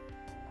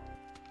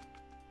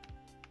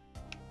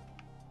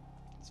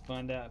 Let's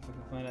find out if we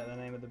can find out the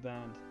name of the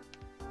band.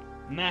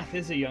 Math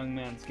is a young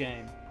man's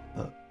game.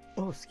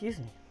 Oh, excuse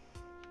me.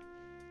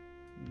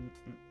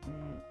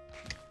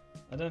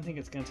 I don't think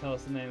it's going to tell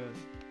us the name of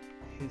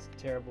his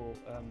terrible...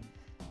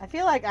 I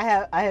feel like I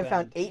have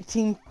found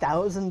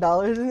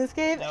 $18,000 in this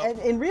game, Nope. and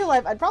in real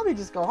life, I'd probably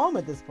just go home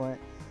at this point.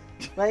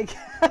 Like,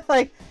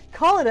 like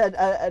call it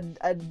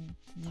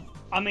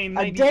I mean, a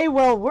maybe, day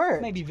well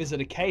worked. maybe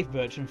visit a cave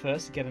merchant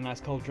first to get a nice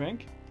cold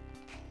drink.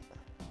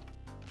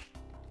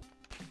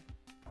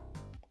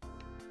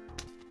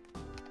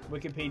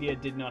 Wikipedia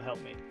did not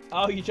help me.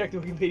 Oh, you checked the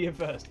Wikipedia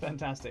first.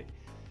 Fantastic.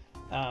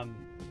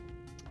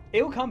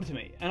 It will come to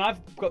me, and I've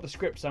got the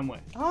script somewhere.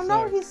 Oh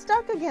no, he's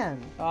stuck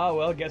again. Oh,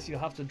 well, I guess you'll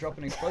have to drop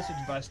an explosive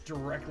device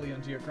directly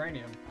onto your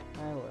cranium.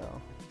 I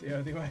will. The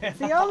only way. It's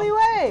the only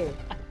way.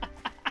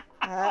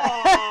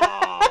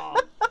 Oh.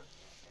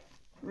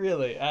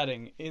 Really,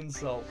 adding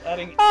insult,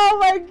 adding... Oh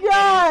my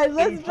god,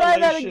 let's try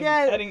that impellation-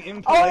 again. Adding Oh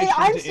impellation wait,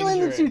 I'm to still in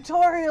the injury.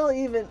 tutorial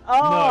even. No, this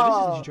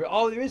Oh, is the tutorial.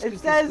 Oh, there is. it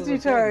 'cause there's says still the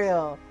things.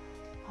 tutorial.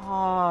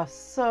 Oh,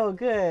 so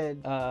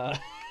good. Uh,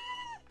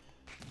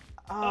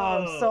 Oh,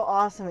 I'm so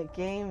awesome at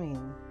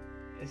gaming.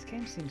 this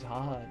game seems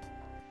hard.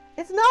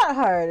 It's not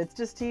hard, it's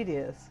just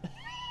tedious.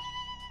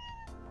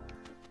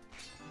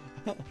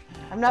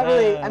 I'm not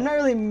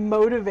really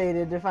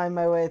motivated to find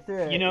my way through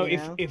it. You know,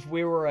 if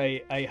we were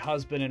a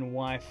husband and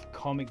wife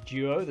comic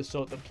duo, the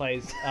sort that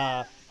plays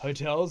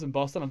hotels in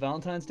Boston on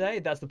Valentine's Day,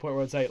 that's the point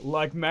where I'd say,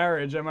 like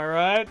marriage, am I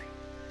right?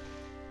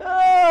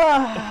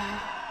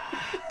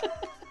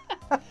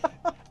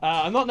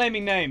 I'm not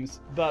naming names,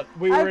 but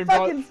we were in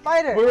fucking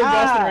spider. We were in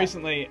Boston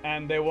recently,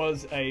 and there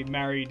was a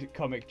married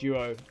comic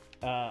duo,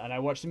 and I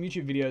watched some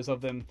YouTube videos of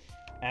them,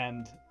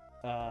 and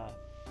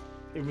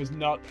it was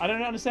not... I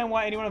don't understand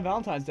why anyone on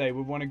Valentine's Day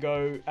would want to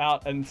go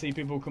out and see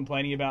people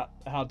complaining about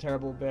how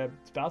terrible their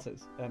spouse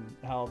is, and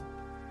how...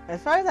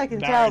 As far as I can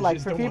tell, marriage like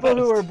is for the people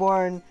who worst. were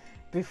born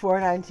before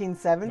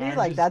 1970, Marriage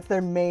like is- that's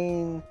their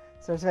main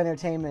source of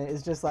entertainment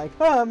is just like,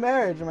 oh,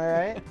 marriage, am I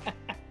right?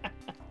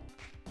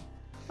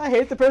 I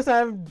hate the person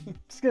I'm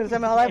just gonna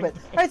spend my whole life with.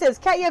 All right, it says,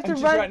 Cat, you have to And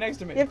she's run. right next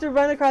to me. You have to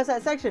run across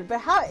that section, but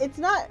how? It's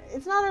not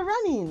a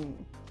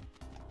running.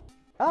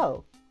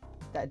 Oh,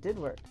 that did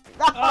work.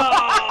 Oh!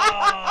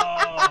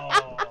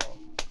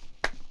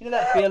 You know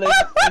that feeling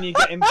when you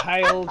get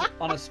impaled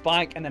on a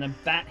spike and then a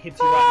bat hits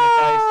you right in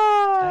the face?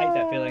 I hate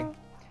that feeling.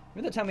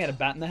 Remember that time we had a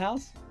bat in the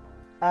house?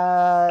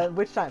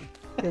 Which time?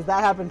 Because that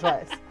happened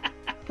twice.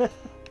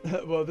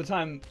 Well, the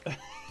time...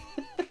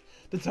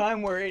 the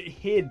time where it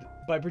hid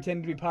by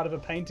pretending to be part of a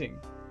painting.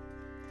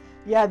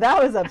 Yeah,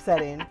 that was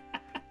upsetting.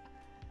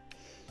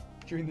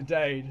 During the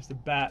day, just a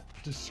bat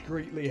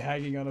discreetly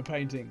hanging on a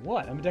painting.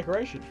 What? I'm a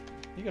decoration.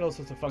 You got all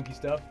sorts of funky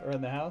stuff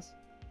around the house.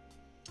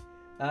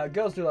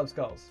 Girls do love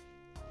skulls.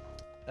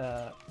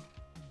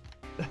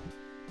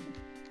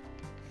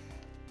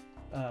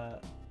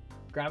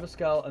 Grab a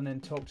skull and then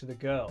talk to the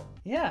girl.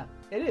 Yeah,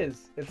 it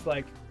is. It's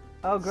like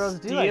Oh, girls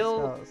do like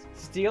skulls.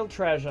 steal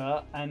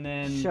treasure and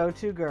then Show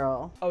to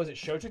girl. Oh, is it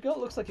show to girl? It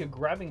looks like you're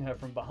grabbing her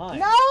from behind.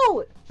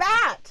 No!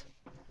 Bat!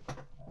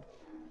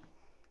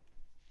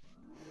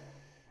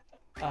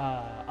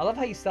 I love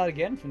how you start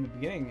again from the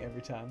beginning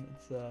every time.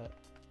 It's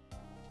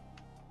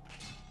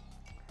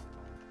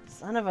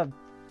Son of a...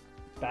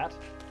 bat.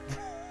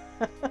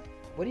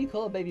 What do you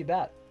call a baby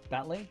bat?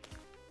 Batling?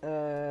 I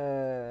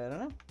don't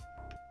know.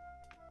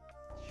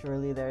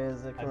 Surely there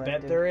is a I collective,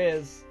 bet there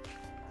is.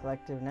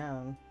 collective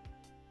noun.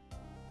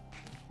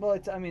 Well,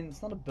 I mean,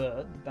 it's not a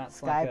bird. That's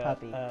Sky like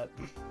puppy.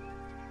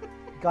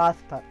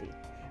 Goth puppy.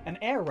 An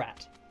air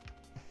rat.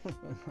 I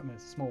mean,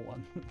 it's a small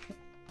one.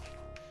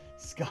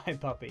 Sky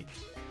puppy.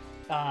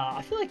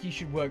 I feel like you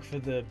should work for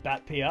the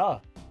Bat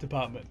PR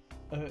department.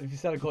 If you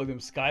started calling them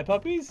Sky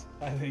puppies,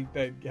 I think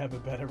they'd have a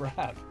better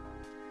rap.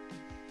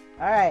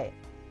 Alright.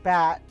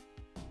 Bat.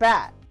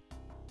 Bat.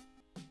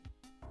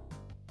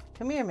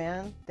 Come here,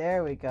 man.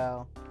 There we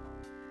go.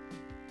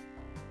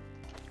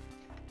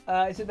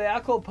 So they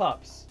are called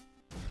pups.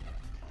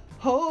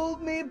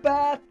 Hold me,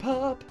 bat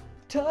pup.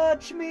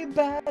 Touch me,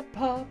 bat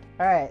pup.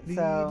 Alright, Lead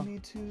so me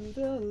to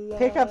the light.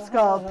 pick up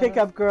skull, pick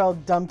up girl,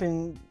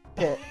 dumping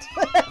pit.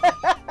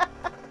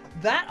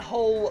 That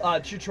whole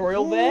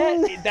tutorial there,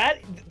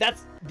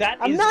 that's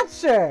I'm not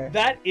sure.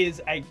 That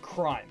is a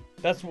crime.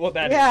 That's what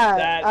that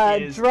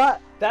is.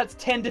 That's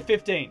 10 to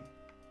 15.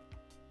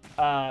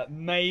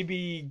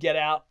 Maybe get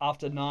out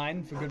after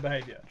 9 for good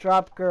behavior.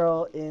 Drop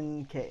girl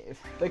in cave.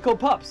 They're called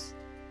pups.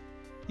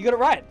 You got it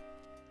right.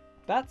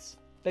 Bats,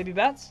 baby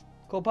bats,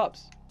 called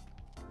pups.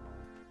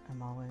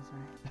 I'm always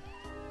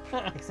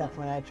right. Except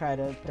when I try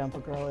to dump a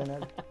girl in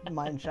a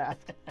mine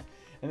shaft.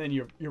 And then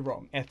you're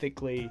wrong.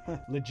 Ethically,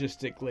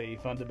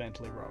 logistically,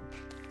 fundamentally wrong.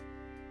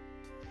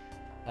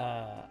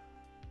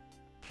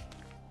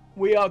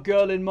 We are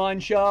Girl in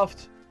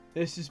Mineshaft.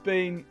 This has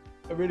been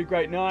a really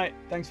great night.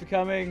 Thanks for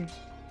coming.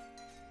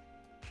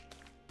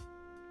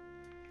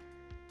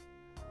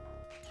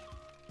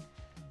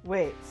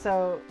 Wait,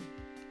 so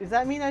does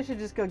that mean I should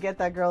just go get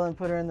that girl and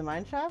put her in the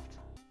mine shaft?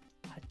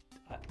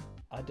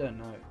 I don't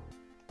know.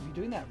 You're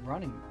doing that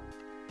running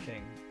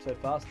thing so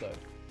fast though.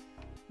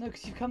 No,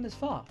 because you've come this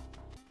far.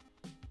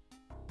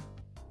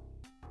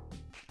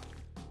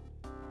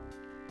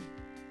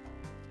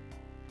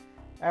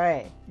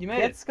 Alright. You made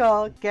it. Get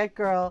skull, get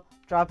girl,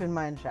 drop in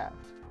mine shaft.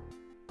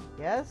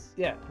 Yes?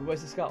 Yeah, but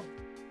where's the skull?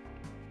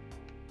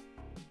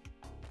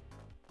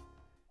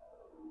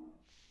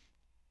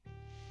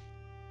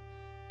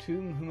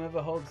 To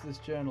whomever holds this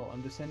journal,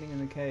 I'm descending in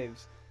the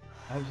caves.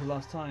 I hope it's the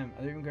last time.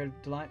 Are there even great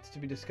delights to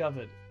be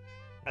discovered?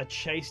 A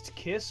chaste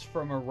kiss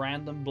from a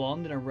random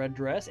blonde in a red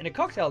dress? In a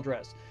cocktail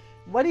dress!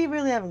 What do you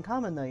really have in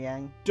common though,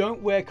 Yang?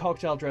 Don't wear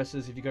cocktail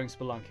dresses if you're going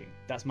spelunking.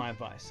 That's my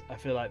advice. I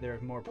feel like there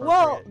are more appropriate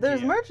Well, there's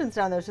gear. merchants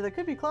down there, so there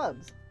could be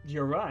clubs.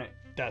 You're right.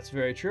 That's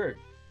very true.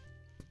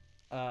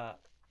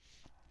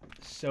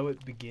 So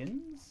it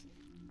begins?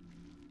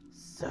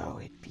 So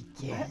it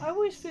begins. I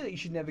always feel like you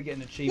should never get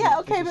an achievement. Yeah,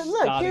 okay, for but just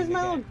look, starting here's the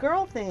my game. little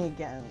girl thing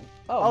again.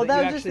 Oh, that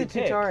you was just the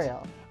actually picked.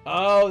 tutorial.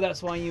 Oh,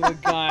 that's why you were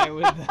guy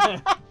with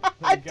the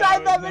I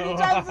tried that many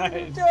times in the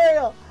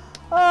tutorial.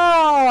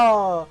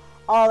 Oh,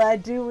 all I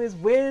do is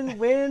win,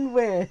 win,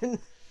 win.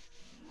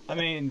 I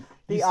mean,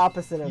 the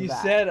opposite of that. You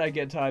said I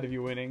get tired of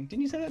you winning.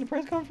 Didn't you say that in a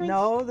press conference?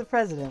 No, the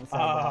president said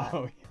that.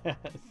 Oh, yes.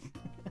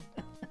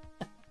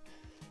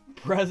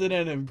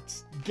 President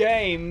of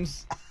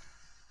games.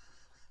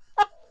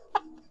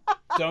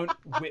 Don't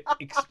whip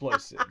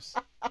explosives.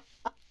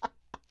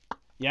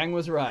 Yang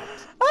was right.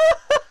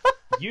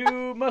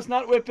 You must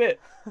not whip it.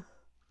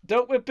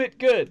 Don't whip it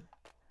good.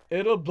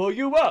 It'll blow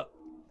you up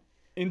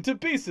into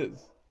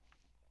pieces.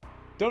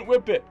 Don't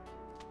whip it.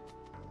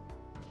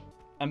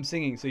 I'm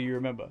singing so you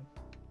remember.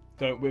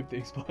 Don't whip the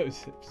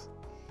explosives.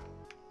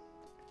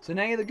 So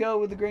now you're the girl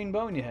with the green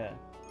bow in your hair.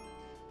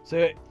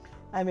 So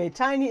I'm a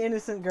tiny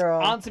innocent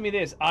girl. answer me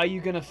this. Are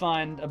you going to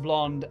find a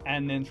blonde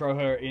and then throw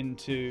her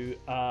into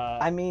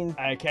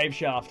a cave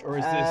shaft? Or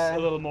is this a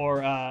little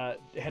more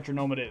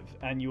heteronormative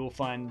and you will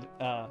find...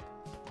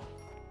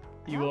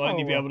 you will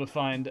only be able to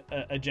find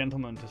a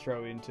gentleman to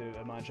throw into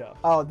a mine shaft.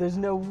 Oh, there's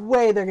no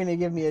way they're going to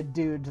give me a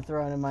dude to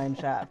throw in a mine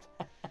shaft.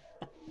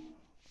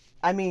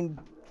 I mean,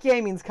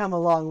 gaming's come a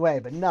long way,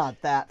 but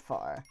not that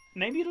far.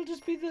 Maybe it'll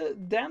just be the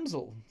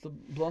damsel, the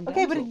blonde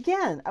Okay, damsel. but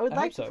again, I would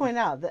like to so. point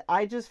out that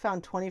I just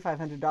found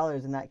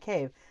 $2,500 in that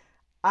cave.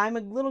 I'm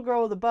a little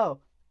girl with a bow.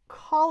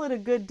 Call it a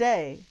good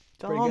day.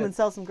 Go home and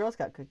sell some Girl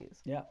Scout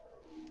cookies. Yeah.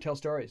 Tell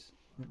stories.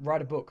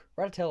 Write a book.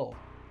 Write a tell-all.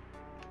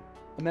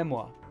 A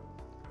memoir.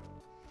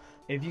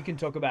 If you can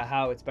talk about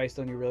how it's based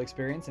on your real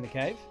experience in a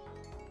cave,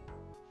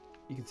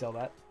 you can sell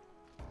that.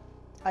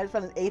 I just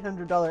found an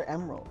 $800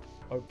 emerald.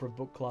 Oprah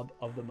Book Club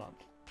of the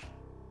Month.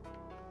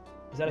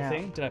 Is that a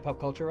thing? Did I pop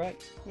culture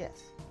right?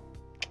 Yes.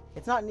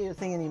 It's not a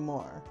thing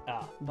anymore.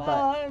 But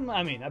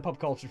I mean, I pop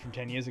culture from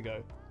 10 years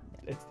ago.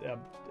 It's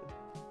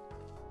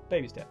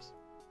baby steps.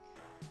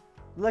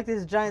 Look,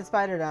 there's a giant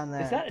spider down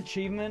there. Is that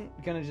achievement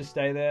gonna just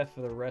stay there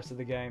for the rest of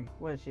the game?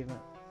 What achievement?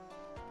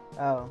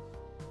 Oh.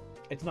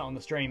 It's not on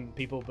the stream,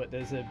 people, but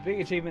there's a big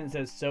achievement that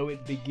says, so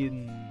it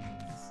begins.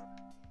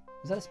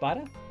 Is that a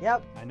spider?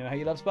 Yep. I know how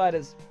you love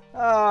spiders.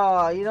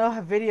 Oh, you know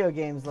how video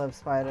games love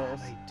spiders.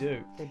 Oh, they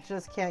do. They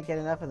just can't get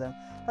enough of them.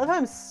 I love how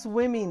I'm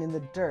swimming in the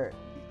dirt.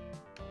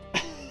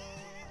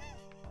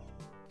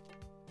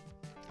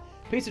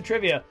 Piece of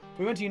trivia.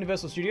 We went to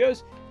Universal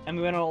Studios and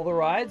we went on all the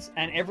rides,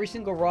 and every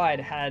single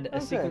ride had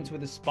a sequence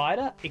with a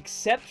spider,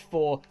 except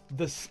for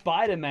the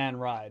Spider-Man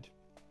ride.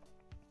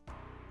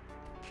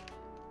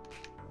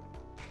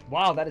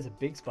 Wow, that is a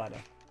big spider.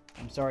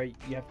 I'm sorry,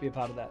 you have to be a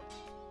part of that.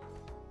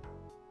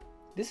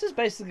 This is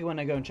basically when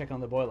I go and check on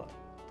the boiler.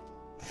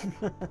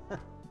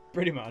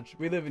 Pretty much.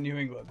 We live in New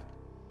England.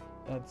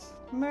 That's...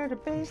 Murder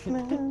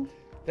basement.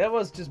 That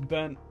was just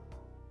burnt,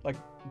 like,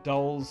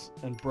 dolls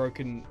and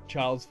broken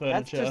child's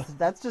furniture.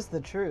 That's just the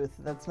truth.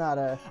 That's not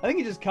a... I think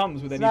it just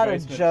comes with it's any not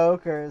basement. a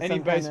joke or any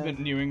some basement kind of...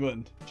 in New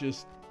England.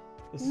 Just...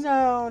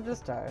 No,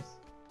 just ours.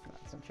 No,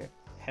 that's not true.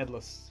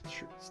 Headless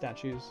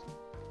statues.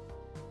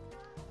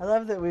 I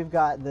love that we've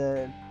got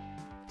the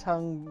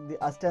tongue,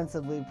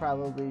 ostensibly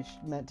probably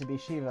meant to be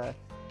Shiva,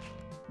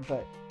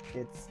 but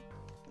it's...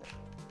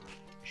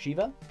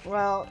 Shiva?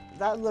 Well,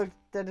 that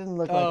didn't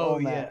look like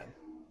Olmec.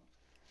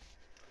 Yeah.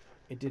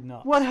 It did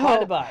not. What Spider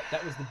hope? bite.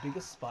 That was the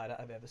biggest spider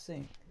I've ever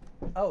seen.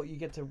 Oh, you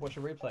get to watch a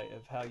replay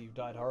of how you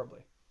died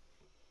horribly.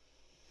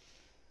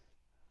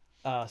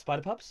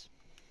 Spider pups.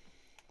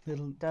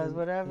 Does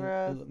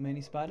whatever little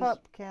mini spiders.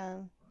 pup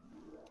can.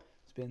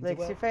 Spins Licks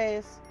away. your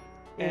face. Is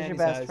And your his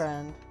best eyes.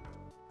 friend.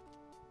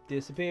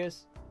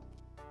 Disappears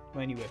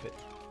when you whip it.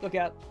 Look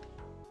out.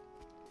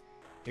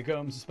 Here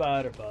comes the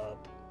spider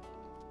pup.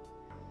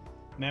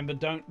 Remember,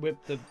 don't whip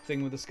the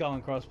thing with the skull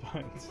and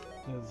crossbones.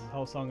 There's a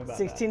whole song about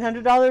that.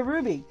 $1,600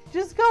 ruby.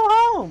 Just go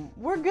home.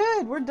 We're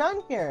good. We're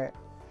done here.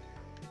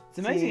 It's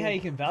amazing See. how you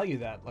can value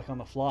that, like, on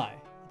the fly.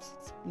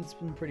 It's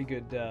been pretty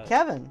good.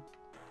 Kevin.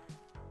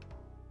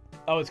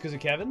 Oh, it's because of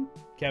Kevin?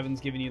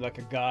 Kevin's giving you, like,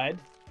 a guide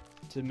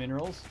to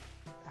minerals.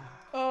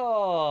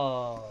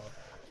 Oh.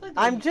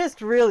 I'm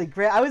just really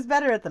great. I was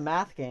better at the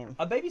math game.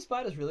 Are baby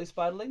spiders really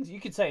spiderlings? You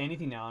could say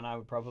anything now and I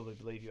would probably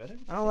believe you. I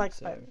don't think like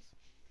so. spiders.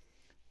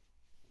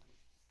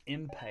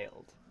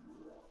 Impaled.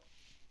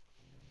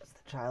 Is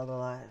the child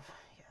alive?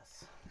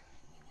 Yes.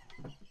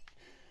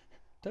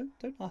 Don't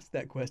ask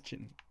that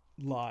question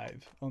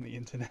live on the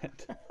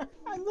internet.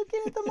 I'm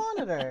looking at the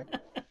monitor.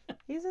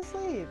 He's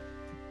asleep.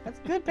 That's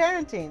good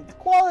parenting. It's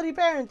quality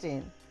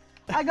parenting.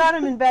 I got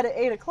him in bed at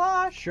 8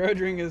 o'clock.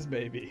 Schrodinger's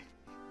baby.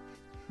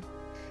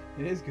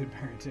 It is good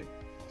parenting.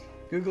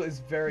 Google is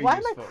very Why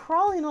useful. am I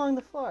crawling along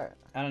the floor?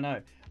 I don't know.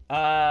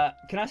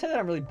 Can I say that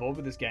I'm really bored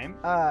with this game?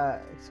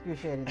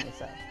 Excruciatingly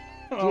so.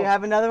 Well, Do you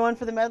have another one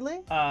for the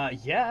medley?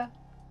 yeah.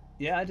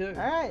 Yeah, I do.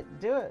 Alright,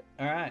 do it.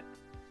 Alright.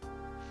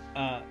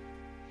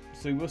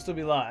 So we'll still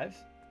be live,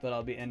 but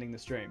I'll be ending the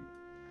stream.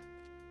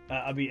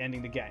 I'll be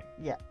ending the game.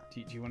 Yeah.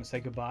 Do you want to say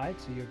goodbye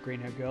to your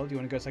green-haired girl? Do you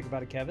want to go say goodbye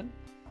to Kevin?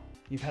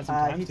 You've had some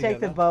time If you together.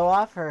 take the bow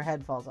off, her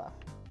head falls off.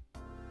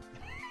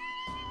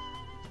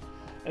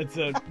 It's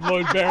a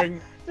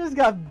load-bearing... Just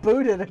got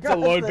booted across It's a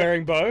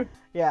load-bearing bow?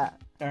 Yeah.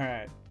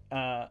 Alright.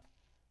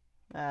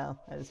 Well,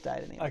 I just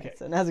died anyway, Okay.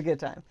 so now's a good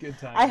time. Good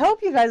time. I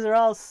hope you guys are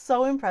all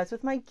so impressed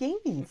with my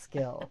gaming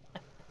skill.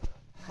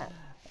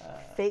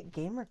 Fake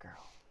gamer girl.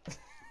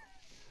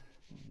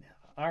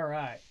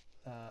 Alright.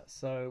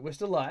 So we're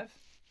still live.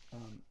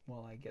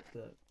 While I get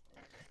the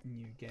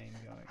new game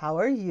going. How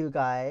are you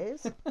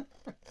guys?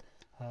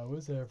 How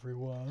is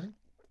everyone?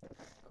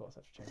 Of course, I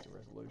have to change the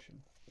resolution.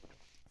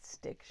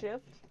 Stick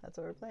shift? That's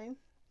what we're playing?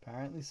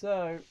 Apparently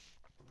so.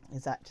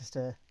 Is that just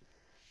a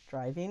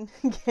driving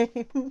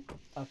game?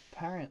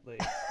 Apparently.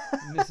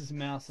 Mrs.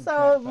 Mouse and So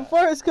Trackpad.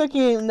 before it's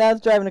cooking, now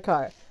it's driving a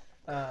car.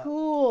 Uh,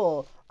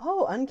 Cool.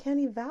 Oh,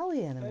 Uncanny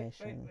Valley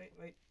animation.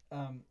 Wait.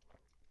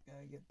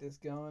 Gotta get this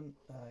going.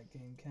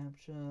 Game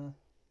capture.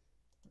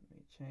 Let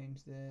me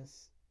change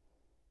this.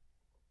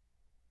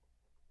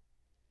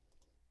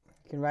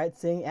 You can ride,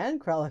 sing, and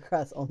crawl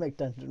across Olmec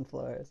dungeon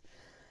floors.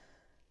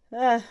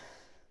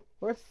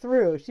 We're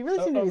through. She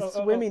really seemed to be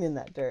swimming in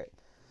that dirt.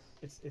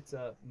 It's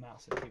a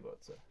mouse and keyboard,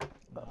 so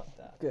not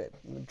that. Good.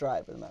 I'm gonna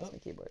drive with a mouse and a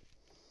keyboard.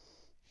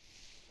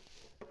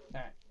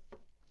 Alright.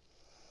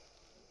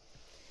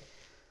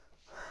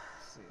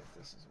 See if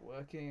this is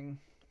working.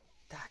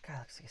 That guy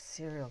looks like a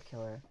serial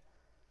killer.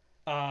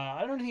 I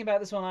don't know anything about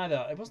this one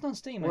either. It wasn't on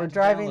Steam. I We're had to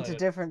driving download to it.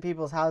 different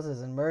people's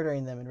houses and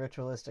murdering them in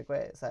ritualistic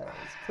ways. That is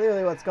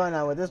clearly what's going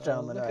on with this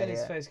gentleman Look right at his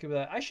here. face could be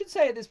like. I should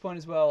say at this point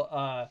as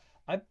well.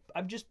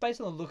 I'm just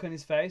based on the look on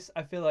his face.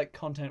 I feel like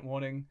content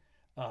warning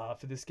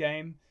for this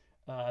game.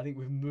 I think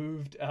we've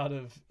moved out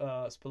of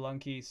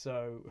Spelunky,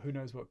 so who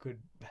knows what could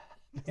be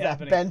Is that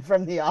happening. Ben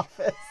from The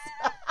Office?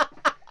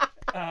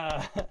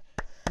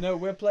 No,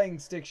 we're playing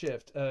Stick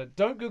Shift.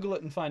 Don't Google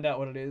it and find out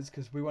what it is,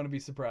 because we want to be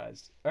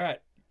surprised. All right,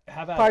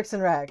 have at Parks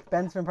and Rec.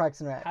 Ben's from Parks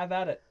and Rec. it. Have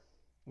at it.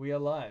 We are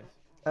live.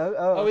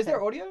 Oh, Is okay.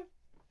 there audio?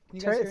 Can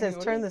you guys It hear says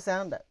any turn audio? the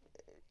sound up.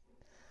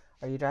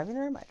 Are you driving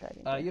or am I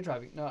driving? You're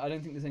driving. No, I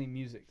don't think there's any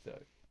music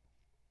though.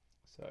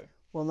 So.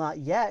 Well, not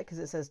yet, because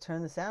it says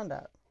turn the sound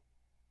up.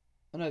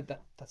 Oh no,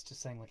 that's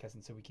just saying like as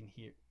in so we can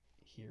hear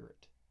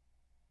it.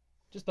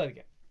 Just play the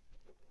game.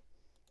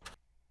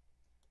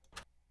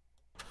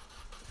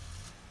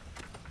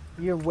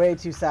 You're way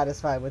too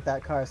satisfied with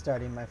that car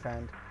starting, my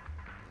friend.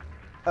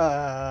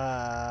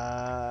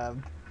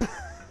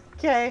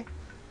 Okay.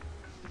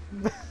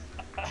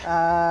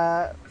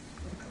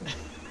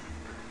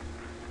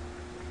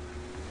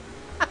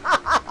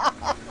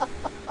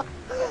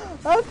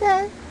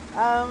 Okay.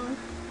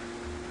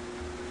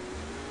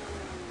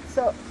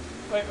 So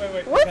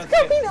Wait. what's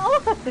going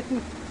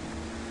on?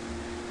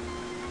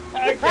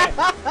 Okay.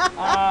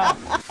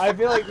 I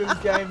feel like this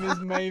game is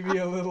maybe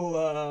a little,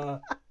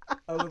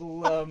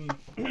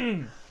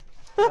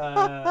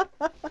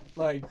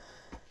 like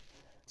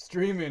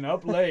streaming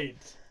up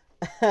late.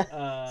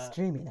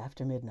 Streaming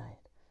after midnight.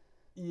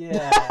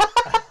 Yeah.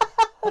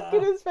 Look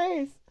at his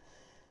face.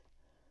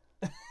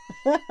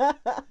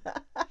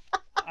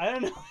 I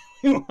don't know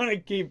if we want to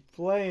keep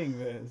playing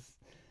this.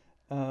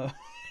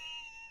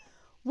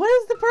 What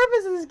is the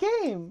purpose of this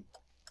game?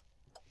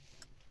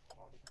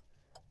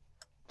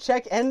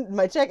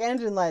 My check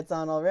engine light's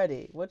on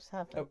already. What just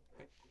happened? Oh.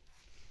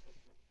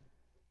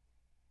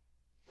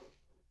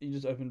 You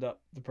just opened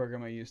up the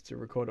program I used to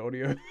record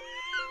audio.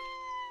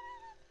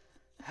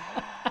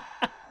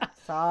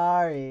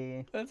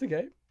 Sorry. That's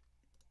okay.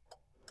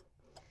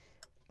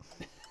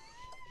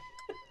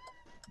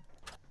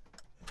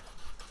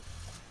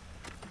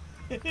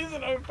 It is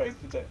an open face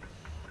potato.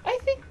 I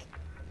think.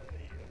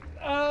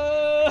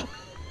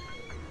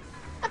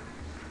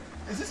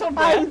 Is this on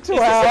brand? I'm 12. Is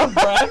this on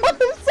brand? I'm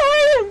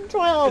sorry, I'm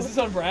 12. Is this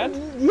on brand?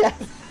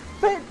 Yes.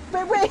 But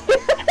wait.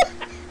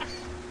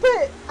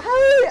 But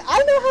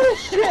I know how to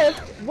shift.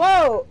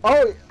 Whoa.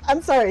 Oh,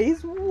 I'm sorry.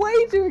 He's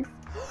way too.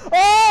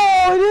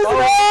 Oh, it is. Oh,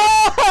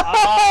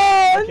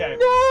 okay.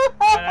 No.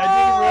 And I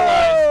didn't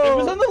realize it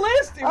was on the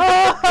list. It was on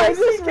the I PC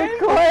just Gamer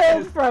recoiled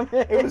list. from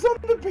it. It was on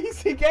the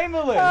PC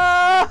Gamer list.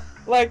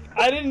 Like,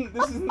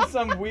 this isn't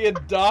some weird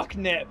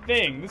darknet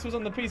thing. This was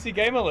on the PC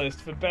Gamer list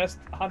for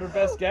 100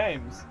 best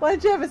games. Why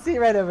don't you have a seat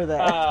right over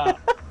there?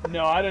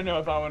 No, I don't know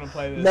if I want to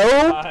play this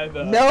Nope.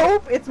 either.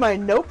 Nope. It's my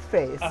nope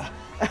face.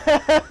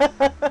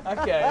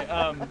 Okay.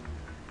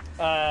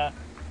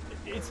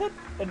 Is it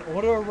an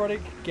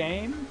autoerotic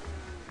game?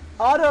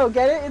 Auto,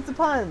 get it? It's a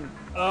pun.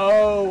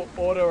 Oh,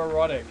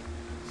 autoerotic.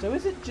 So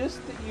is it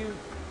just that you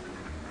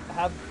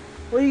have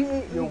Well,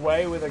 your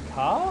way with a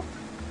car?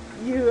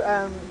 You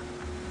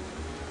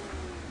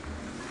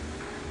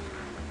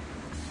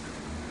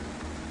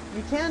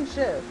can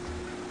shift.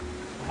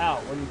 How?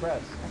 What do you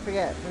press? I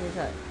forget. Let me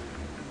try.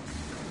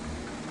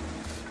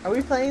 Are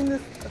we playing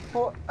this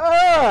for?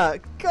 Oh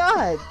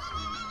God!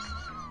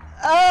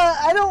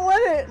 I don't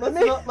want it.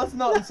 Let's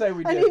not say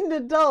we did. I need an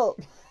adult.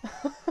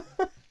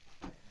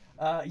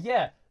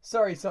 Yeah.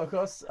 Sorry,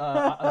 Sokos.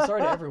 I'm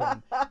sorry to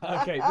everyone.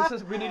 Okay,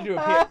 we need to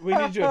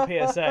do a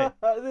PSA.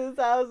 This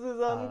house is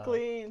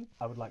unclean.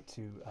 I would like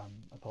to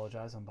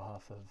apologize on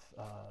behalf of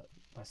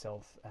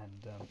myself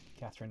and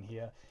Catherine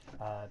here.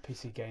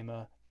 PC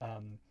Gamer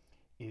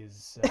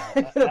is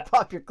Gonna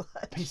pop your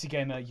clutch. PC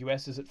Gamer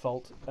US is at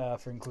fault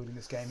for including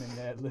this game in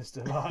their list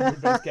of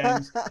 100 best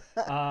games,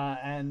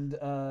 and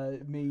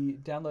me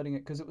downloading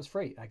it because it was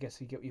free. I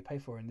guess you get what you pay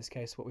for. In this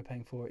case, what we're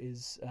paying for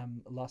is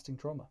lasting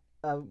trauma.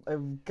 A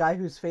guy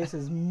whose face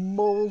is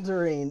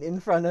moldering in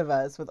front of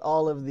us with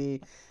all of the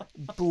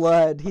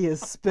blood he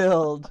has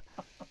spilled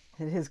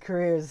in his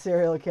career as a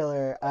serial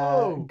killer,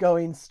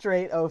 going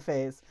straight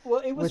O-face.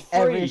 Well, it was with free,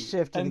 every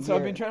shift of and the so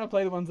I've gear. been trying to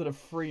play the ones that are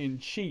free and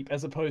cheap,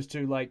 as opposed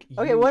to like.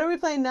 Okay, what are we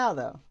playing now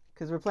though?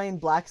 Because we're playing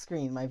Black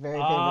Screen, my very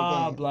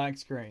favorite game. Black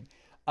Screen.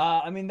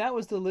 I mean, that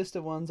was the list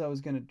of ones I was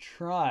going to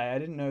try. I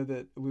didn't know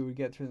that we would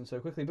get through them so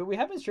quickly, but we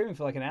have been streaming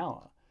for like an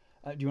hour.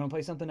 Do you want to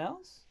play something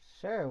else?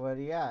 Sure. What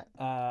do you got?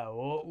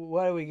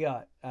 What do we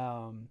got?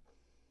 I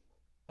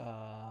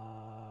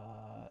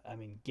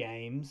mean,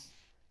 games.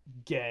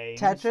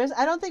 Tetris.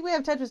 I don't think we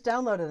have Tetris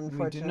downloaded,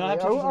 unfortunately. We do not have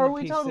Tetris on the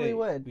we PC. totally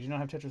would. We do not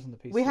have Tetris on the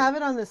PC. We have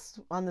it on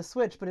the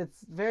Switch, but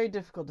it's very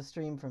difficult to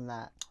stream from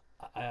that.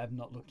 I have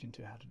not looked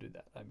into how to do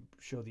that. I'm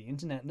sure the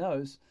internet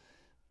knows,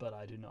 but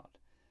I do not.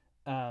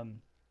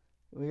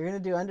 We're gonna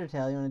do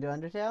Undertale. You want to do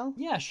Undertale?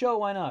 Yeah, sure.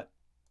 Why not?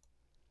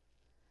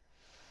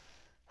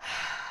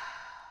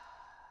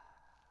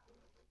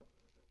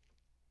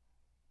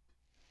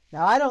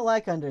 Now, I don't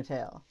like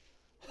Undertale.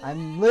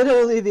 I'm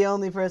literally the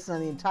only person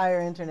on the entire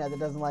internet that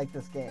doesn't like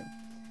this game.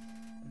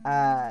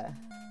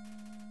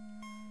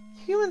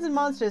 Humans and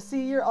monsters,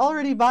 see, you're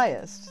already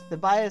biased. The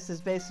bias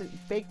is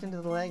baked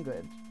into the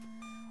language.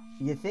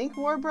 You think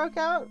war broke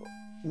out?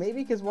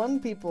 Maybe because one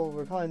people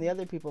were calling the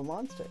other people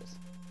monsters.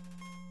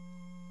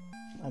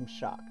 I'm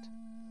shocked.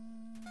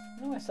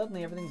 No,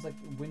 suddenly everything's like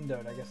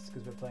windowed. I guess it's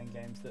because we're playing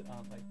games that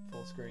aren't like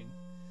full screen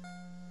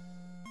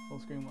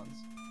ones.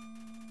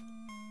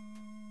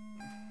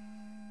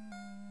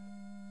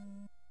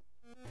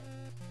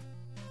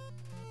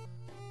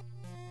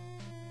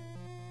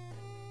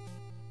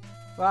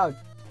 Wow,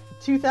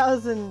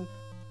 2000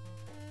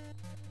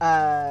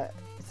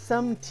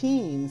 some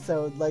teen,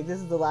 so like this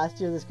is the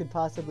last year this could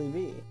possibly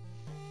be.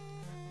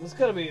 There's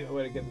gotta be a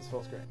way to get this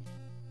full screen.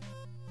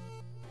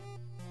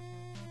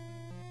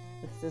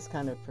 It's this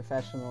kind of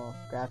professional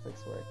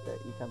graphics work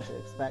that you come to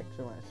expect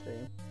from our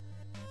stream.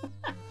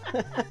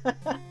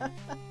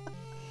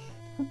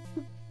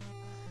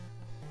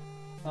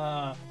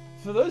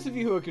 For those of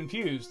you who are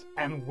confused,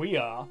 and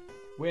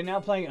we're now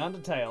playing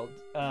Undertale,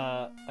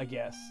 I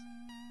guess.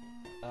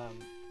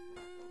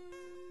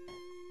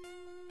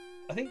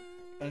 I don't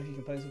know if you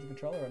can play this with the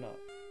controller or not.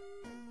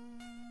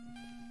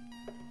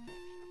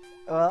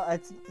 Well,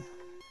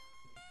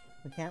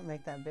 we can't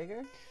make that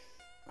bigger.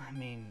 I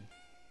mean,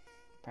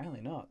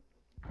 apparently not.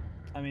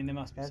 I mean, there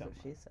must be That's someone.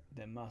 what she said.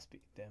 There must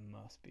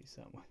be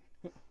someone.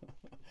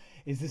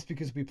 Is this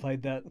because we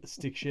played that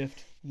stick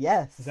shift?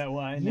 Yes. Is that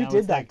why? You Now did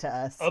it's that like, to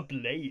us. Up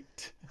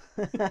late.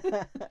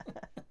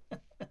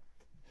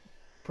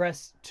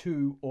 Press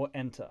 2 or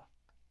enter.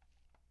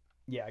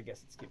 Yeah, I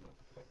guess it's keyboard.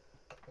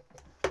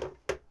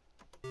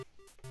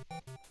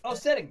 Oh,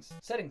 settings.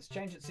 Settings.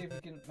 Change it. See if we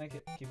can make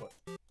it keyboard.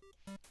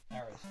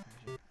 Arrows.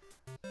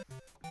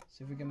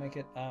 See if we can make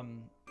it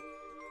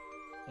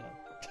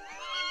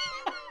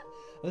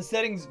The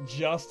settings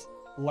just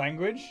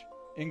language,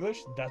 English.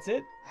 That's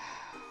it.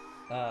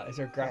 Is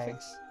there a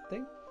graphics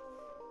thing?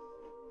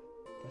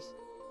 Press.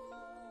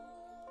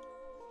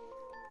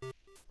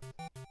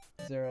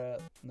 Is there a...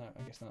 No,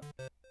 I guess not.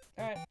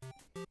 Alright.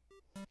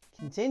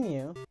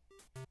 Continue.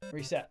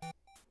 Reset.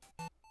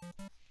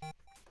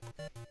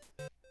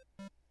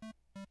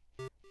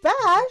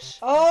 Bash?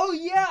 Oh,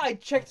 yeah! I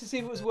checked to see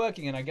if it was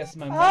working, and I guess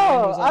my mind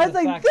was on I the was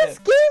like, fact this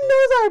that... game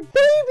knows our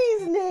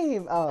baby's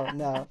name. Oh,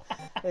 no.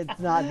 It's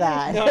not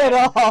that No, at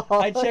all.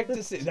 I checked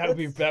to see... That would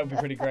be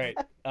pretty great.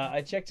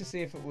 I checked to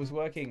see if it was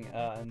working,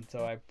 and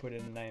so I put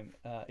in a name.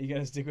 You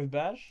gonna stick with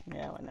Bash?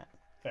 Yeah, why not?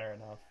 Fair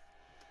enough.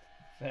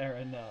 Fair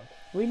enough.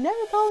 We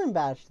never call him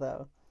Bash,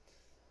 though.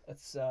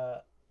 That's,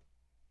 I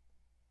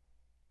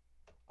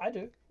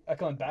do. I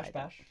call him Bash I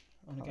Bash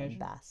on Call him occasion.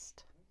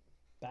 Bast.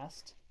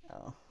 Bast?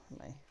 Oh,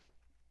 my.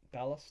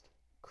 Ballast?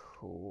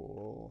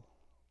 Cool.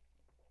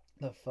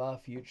 The far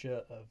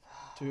future of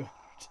 200.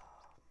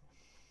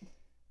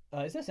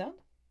 Is that sound?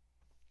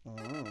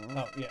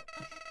 Oh, yeah.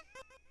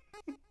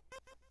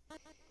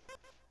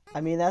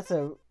 I mean, that's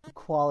a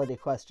quality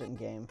question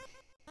game.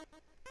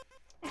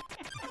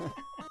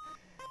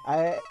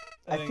 I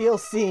feel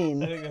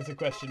seen. I think that's a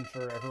question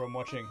for everyone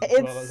watching.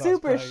 It's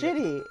super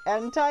shitty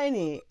and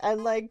tiny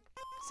and like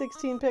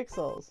 16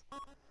 pixels.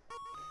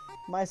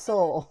 My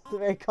soul, the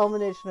very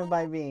culmination of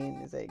my being,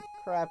 is a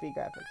crappy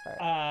graphics card.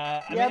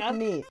 I mean,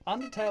 neat.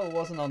 Undertale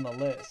wasn't on the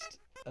list,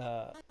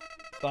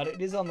 but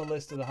it is on the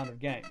list of the 100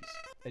 games.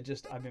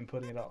 I've been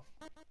putting it off.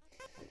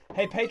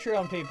 Hey,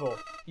 Patreon people,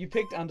 you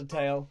picked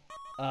Undertale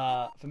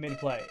for me to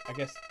play. I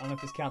guess, I don't know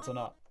if this counts or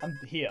not. I'm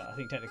here, I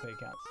think technically it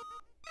counts.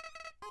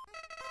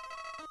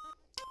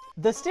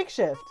 The stick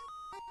shift.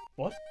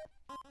 What?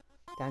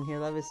 Down here,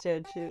 love is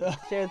shared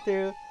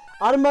through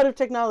automotive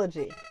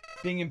technology.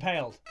 Being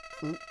impaled.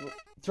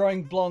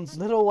 Throwing blondes.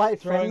 Little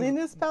white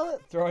friendliness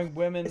palette. Throwing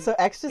women. So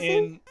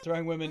ecstasy.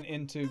 Throwing women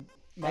into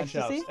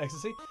Ecstasy?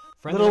 Ecstasy.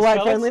 Little white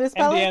pellets, friendliness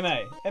palette.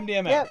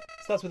 MDMA. Yep.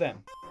 Starts with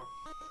M.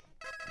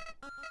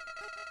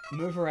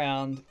 Move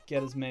around.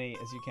 Get as many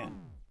as you can.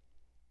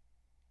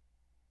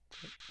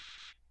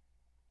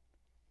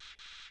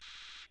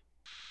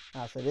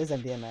 Oh, so it is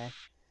MDMA.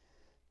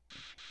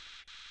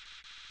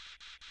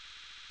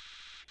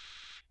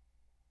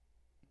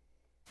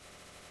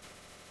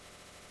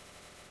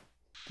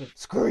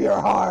 Screw your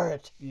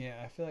heart! Yeah,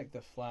 I feel like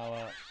the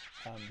flower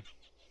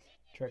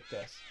tricked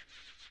us.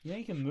 Yeah,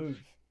 you can move.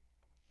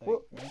 Like,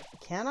 Well, right?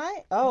 can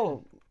I?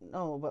 Oh,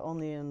 no, but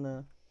only in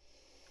the...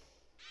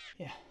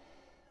 Yeah,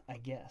 I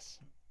guess.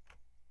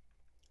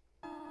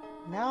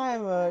 Now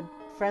I'm a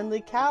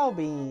friendly cow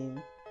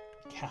bean.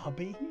 Cow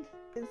bean?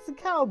 It's a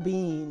cow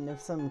bean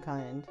of some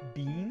kind.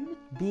 Bean?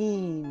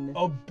 Bean.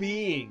 Oh,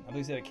 being. I thought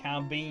you said a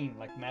cow bean,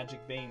 like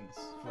magic beans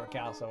for a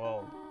cow so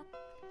old.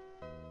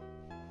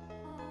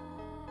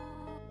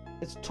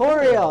 It's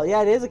Toriel.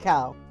 Yeah, it is a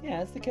cow.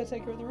 Yeah, it's the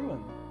caretaker of the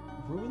ruin.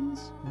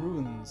 Ruins?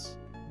 Ruins.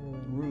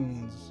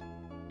 Runes.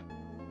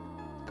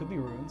 Could be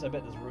runes. I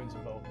bet there's runes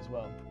involved as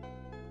well.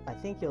 I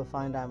think you'll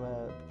find I'm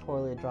a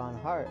poorly drawn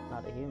heart,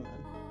 not a human.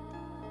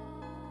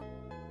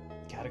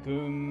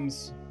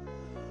 Catacombs.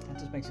 That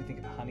just makes me think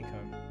of a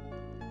honeycomb.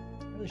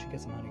 I really should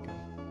get some honeycomb.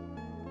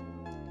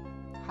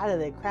 How do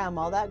they cram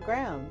all that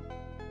gram?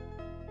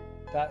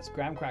 That's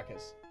graham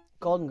crackers.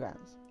 Golden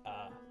grams.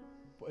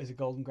 Is a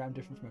golden graham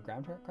different from a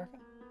graham cracker?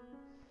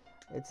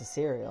 It's a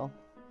cereal.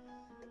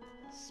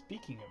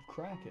 Speaking of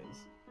crackers.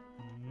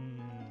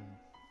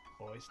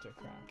 Oyster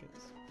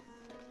crackers.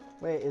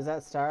 Wait, is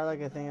that star like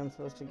a thing I'm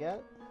supposed to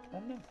get? I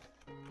don't know.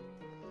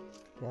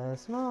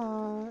 Guess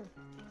not.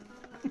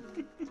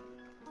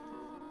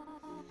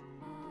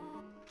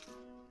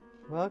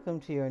 Welcome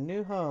to your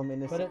new home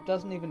in a... But it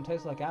doesn't even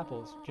taste like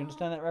apples. Do you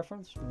understand that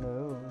reference?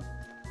 No.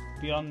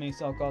 Beyond me,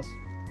 Selkos.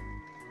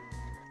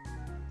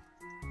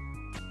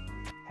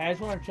 Hey, I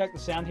just want to check the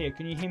sound here.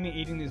 Can you hear me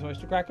eating these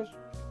oyster crackers?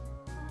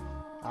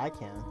 I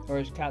can. Or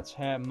is Cat's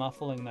hair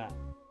muffling that?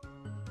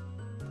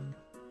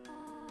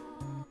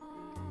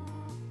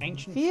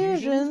 Ancient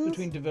fusions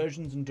between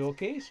diversions and door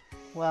keys?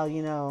 Well,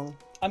 you know...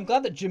 I'm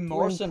glad that Jim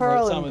Morrison when Pearl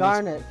wrote some and of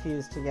Garnet this.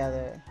 fused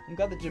together. I'm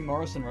glad that Jim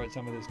Morrison wrote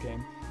some of this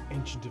game.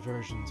 Ancient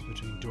diversions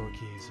between door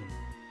keys and...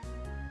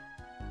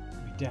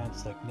 We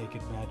dance like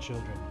naked mad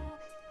children.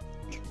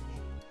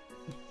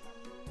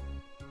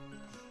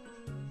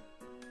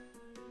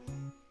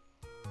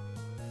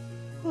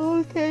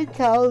 Okay,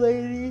 cow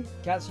lady.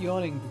 Cat's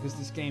yawning because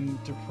this game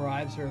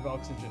deprives her of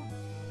oxygen.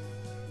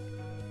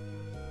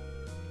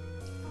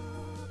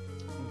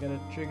 gonna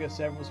trigger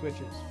several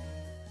switches.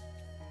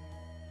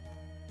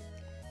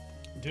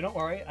 Do not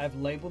worry, I've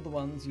labeled the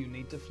ones you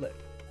need to flip.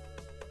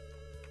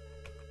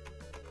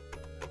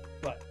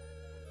 What?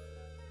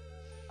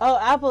 Oh,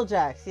 Apple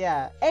Jacks,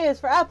 yeah. A is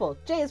for Apple,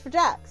 J is for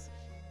Jacks.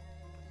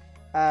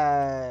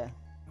 None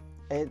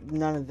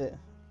of the...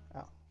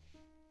 Oh.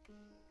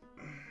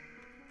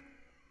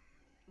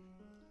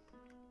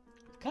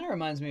 Kind of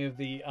reminds me of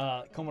the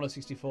Commodore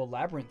 64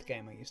 Labyrinth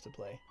game I used to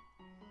play.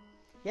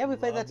 Yeah, we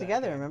played Love that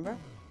together, game. remember?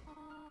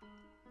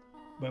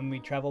 When we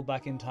traveled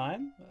back in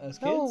time as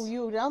kids? No,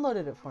 you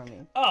downloaded it for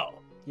me. Oh,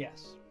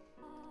 yes.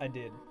 I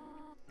did.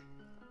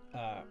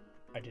 I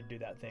did do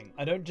that thing.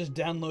 I don't just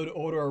download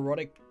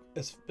autoerotic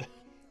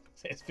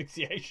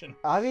asphyxiation.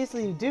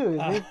 Obviously you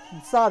do. We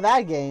saw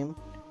that game.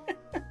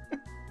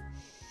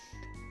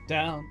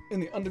 Down in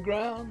the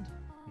underground,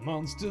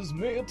 monsters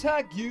may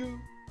attack you.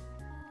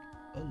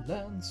 A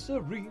land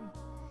serene,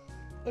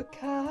 a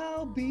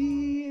cow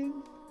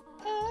being.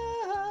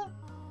 Ah.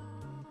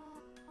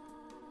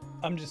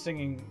 I'm just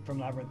singing from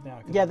Labyrinth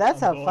now. Yeah,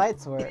 that's I'm how bored.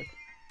 fights work.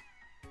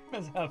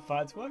 That's how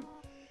fights work.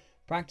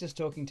 Practice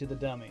talking to the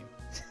dummy.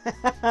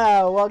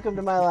 Welcome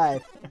to my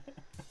life.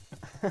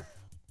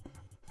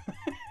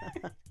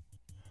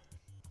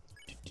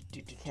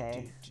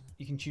 Okay.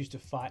 You can choose to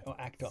fight or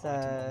act or So,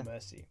 item or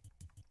mercy.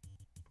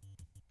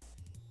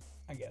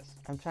 I guess.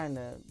 I'm trying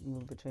to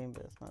move between,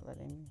 but it's not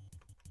letting me.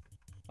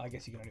 I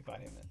guess you can only fight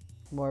him then.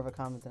 More of a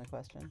comment than a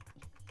question.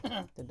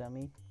 The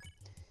dummy.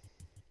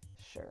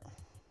 Sure.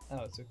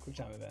 Oh, it's a quick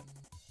time event.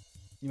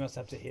 You must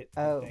have to hit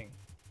Oh. the thing.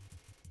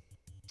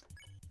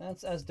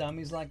 That's as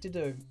dummies like to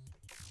do.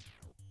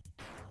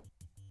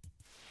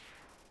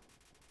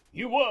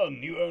 You won!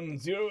 You earn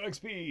 0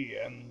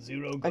 XP and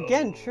 0 gold.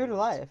 Again, true to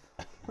life.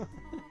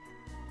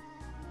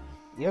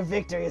 Your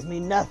victories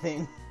mean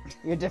nothing.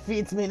 Your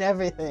defeats mean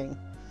everything.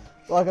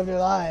 Welcome to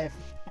life.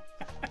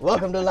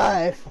 Welcome to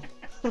life.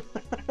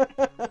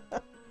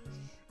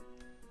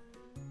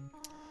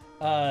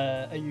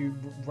 Are you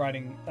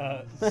writing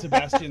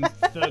Sebastian's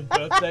 3rd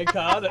birthday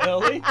card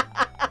early?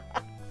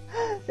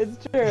 It's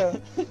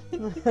true.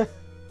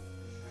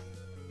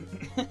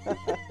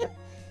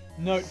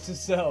 Note to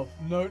self.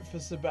 Note for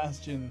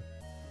Sebastian.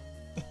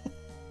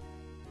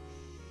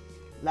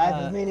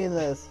 Life is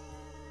meaningless.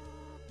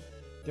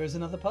 There's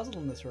another puzzle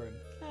in this room.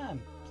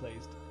 I'm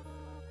pleased.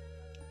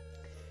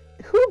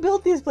 Who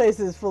built these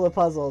places full of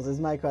puzzles is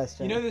my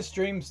question. You know this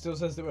stream still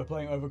says that we're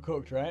playing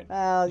Overcooked, right?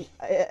 Well,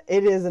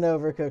 it is an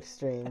overcooked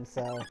stream,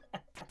 so...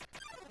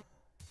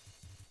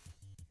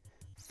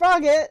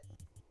 Frog it!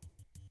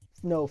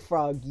 No,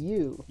 frog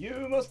you.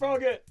 You must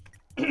frog it!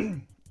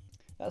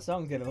 That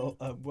song's getting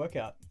a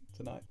workout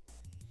tonight.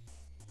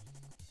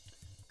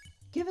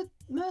 Give it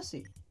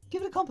mercy.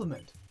 Give it a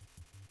compliment.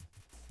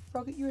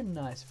 Frog it, you're a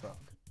nice frog.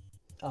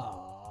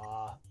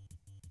 Ah.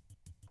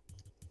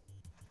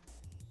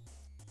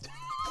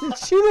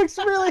 She looks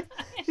really...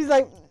 She's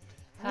like,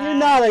 you're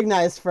not a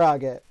nice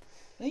frog it.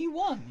 No, you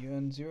won. You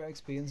earned 0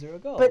 XP and 0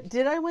 gold. But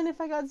did I win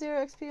if I got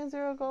 0 XP and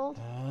 0 gold?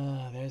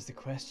 Ah, there's the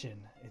question.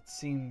 It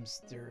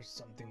seems there's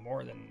something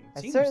more than it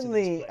I seems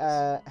certainly to this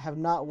place. have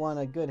not won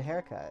a good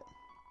haircut.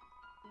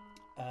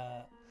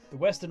 The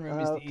western room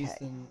is the Okay.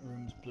 eastern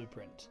room's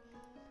blueprint.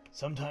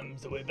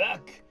 Sometimes the way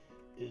back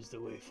is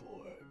the way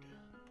forward.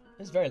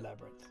 It's very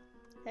labyrinth.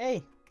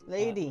 Hey,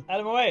 lady.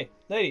 Out of my way!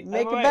 Lady!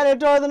 Make out of a my better way.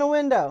 door than a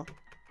window.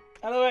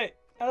 Out of the way!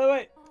 Out of the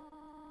way!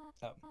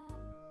 Oh.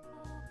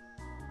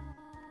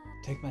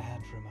 Take my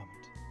hand for a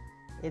moment.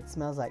 It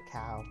smells like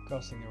cow.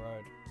 Crossing the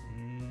road.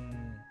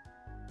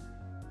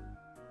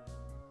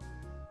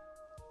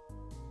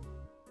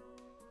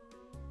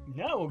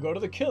 Now we'll go to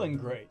the killing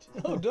grate.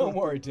 Oh, don't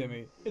worry,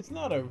 Timmy. It's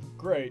not a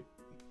grate.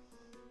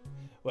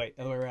 Wait,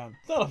 other way around.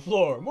 It's not a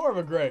floor, more of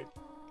a grate.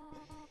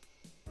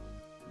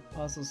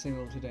 Puzzles seem a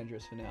little too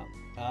dangerous for now.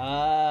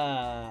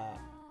 Ah,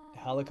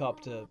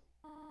 helicopter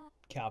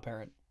cow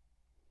parent.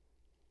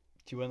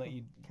 She won't let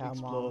you Cow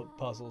explore mom.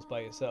 puzzles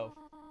by yourself.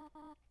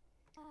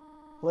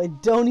 Well, I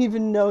don't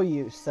even know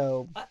you,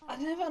 so... I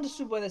never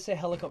understood why they say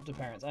helicopter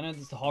parents. I know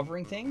it's the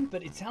hovering thing,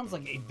 but it sounds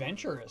like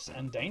adventurous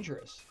and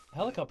dangerous.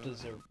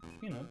 Helicopters are,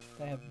 you know,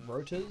 they have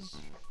rotors.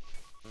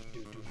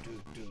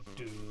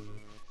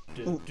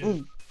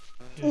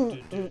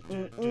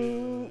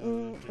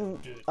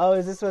 Oh,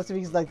 is this supposed to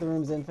be like the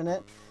room's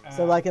infinite?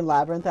 So like in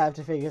Labyrinth, I have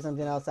to figure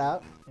something else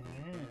out?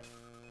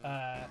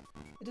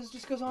 It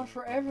just goes on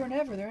forever and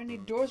ever. There aren't any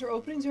doors or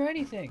openings or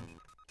anything.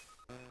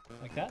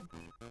 Like that?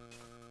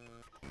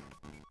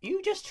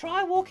 You just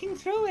try walking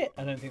through it.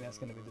 I don't think that's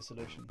going to be the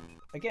solution.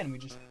 Again, we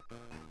just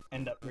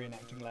end up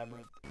reenacting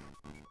Labyrinth.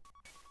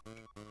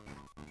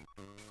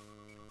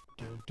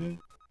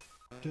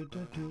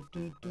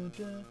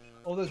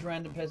 All those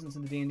random peasants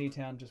in the D&D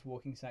town just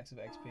walking sacks of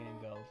XP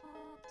and gold.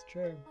 It's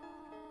true.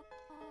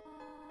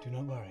 Do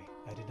not worry,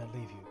 I did not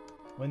leave you.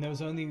 When there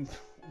was only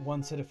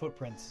one set of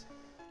footprints,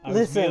 I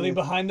was merely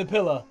behind the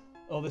pillar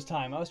all this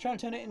time. I was trying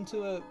to turn it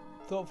into a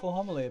thoughtful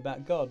homily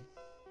about God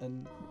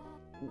and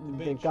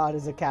the That beach. God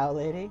is a cow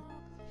lady.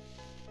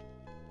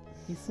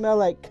 You smell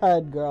like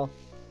cud, girl.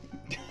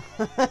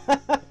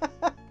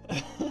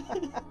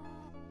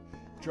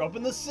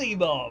 Dropping the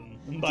C-bomb.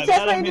 To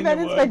test my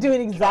independence by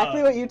doing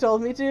exactly what you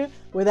told me to,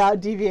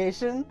 without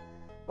deviation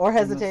or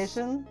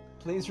hesitation.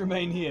 Please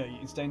remain here.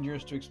 It's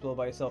dangerous to explore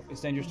by yourself. It's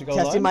dangerous to go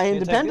alone. Testing my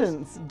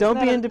independence. Don't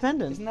be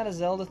independent. Isn't that a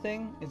Zelda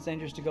thing? It's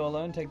dangerous to go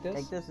alone. Take this.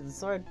 Take this with the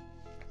sword.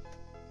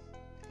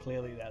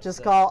 Clearly that's...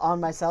 Just call on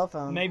my cell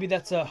phone. Maybe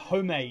that's a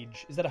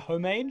homage. Is that a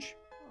homage?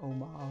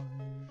 Homage.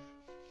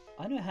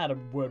 I know how to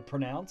word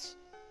pronounce.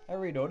 I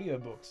read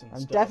audiobooks and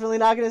I'm stuff. definitely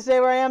not going to stay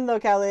where I am though,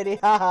 cow lady.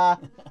 Haha.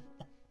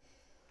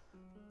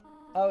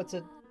 Oh, it's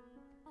a...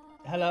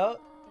 Hello?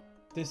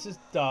 This is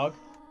Dog.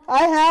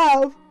 I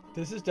have.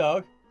 This is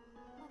Dog.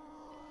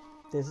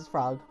 This is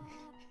Frog.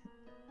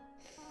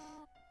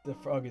 The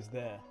frog is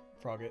there.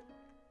 Frog it.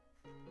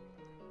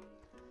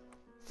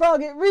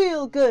 Frog it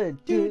real good.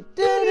 Ooh,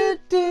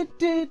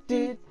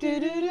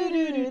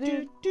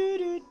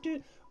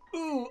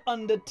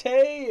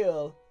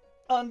 Undertale.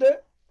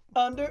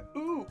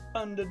 Ooh,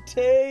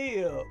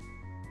 Undertale.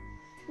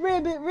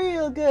 Ribbit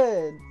real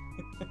good.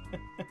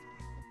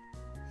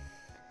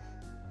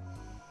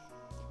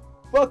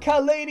 Well,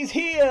 Cow Lady's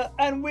here,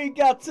 and we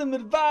got some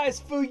advice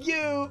for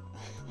you.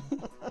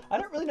 I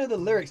don't really know the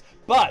lyrics,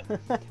 but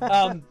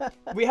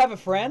we have a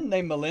friend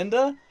named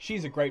Melinda.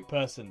 She's a great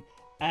person.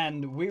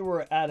 And we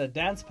were at a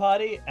dance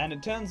party, and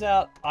it turns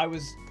out I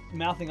was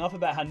mouthing off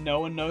about how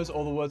no one knows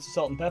all the words to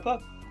Salt and Pepper.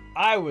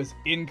 I was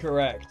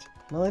incorrect.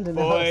 Melinda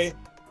knows. Boy,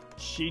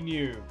 she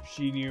knew.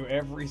 She knew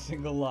every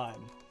single line.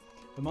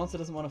 If the monster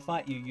doesn't want to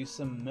fight you, use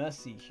some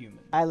mercy, human.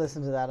 I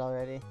listened to that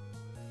already.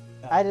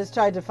 I just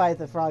tried to fight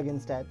the frog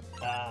instead.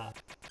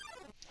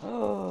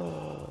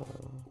 Oh.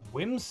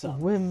 Whimsun.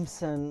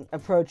 Whimsun.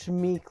 Approach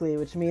meekly,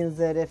 which means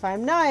that if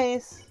I'm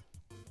nice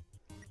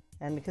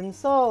and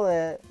console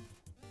it...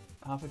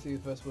 Halfway through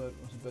the first word,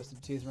 a burst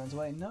of tears runs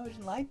away. No, I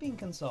didn't like being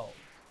consoled.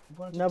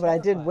 No, but I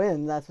did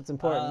win. That's what's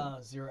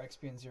important. 0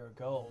 XP and 0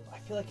 gold. I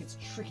feel like it's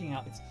tricking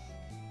out.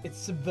 It's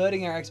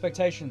subverting our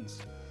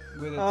expectations.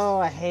 With its, oh,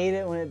 I hate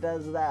it when it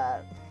does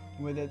that.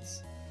 With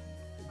its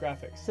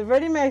graphics.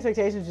 Subverting my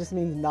expectations just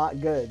means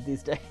not good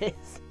these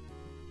days.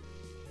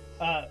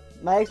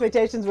 My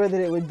expectations were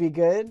that it would be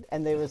good,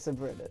 and they were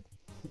subverted.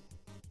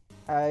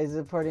 He's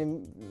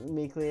reporting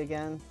meekly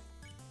again.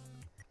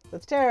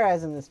 Let's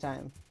terrorize him this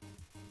time.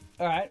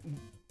 Alright.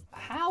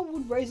 How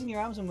would raising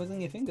your arms and wiggling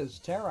your fingers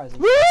terrorize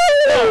him? Woo!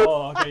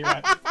 Oh, okay, you're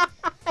right.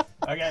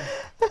 Okay.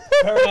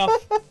 Fair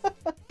enough.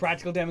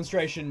 Practical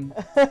demonstration.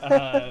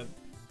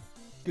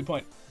 Good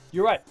point.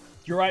 You're right.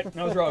 You're right.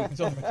 I was wrong.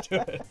 That's all there is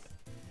to it.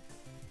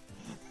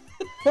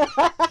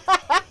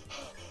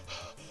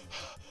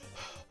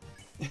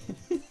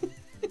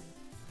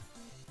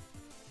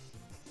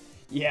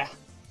 Yeah.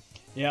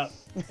 Yeah.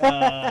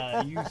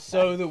 You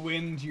sow the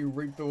wind, you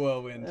reap the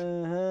whirlwind.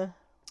 Uh-huh.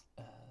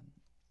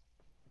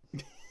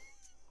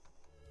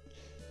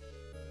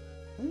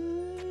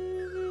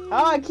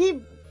 Oh, I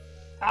keep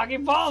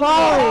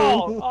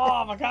falling.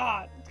 Oh my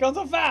god. It's going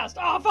so fast.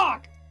 Oh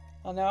fuck.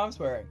 Oh, now I'm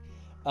swearing.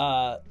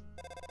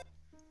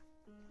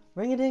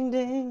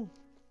 Ring-a-ding-ding.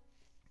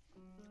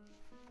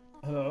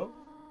 Hello?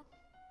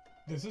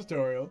 This is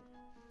Toriel.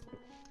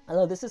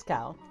 Hello, this is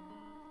Cow.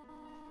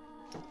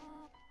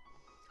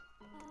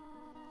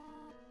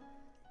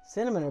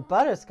 Cinnamon or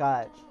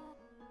butterscotch?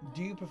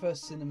 Do you prefer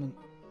cinnamon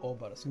or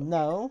butterscotch?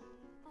 No.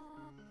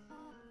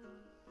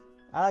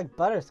 I like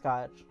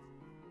butterscotch.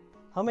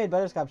 Homemade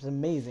butterscotch is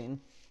amazing.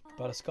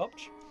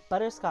 Butterscotch?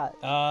 Butterscotch.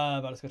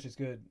 Butterscotch is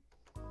good.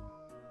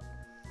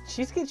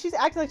 She's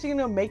acting like she's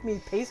gonna make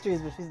me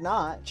pastries, but she's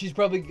not. She's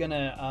probably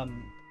gonna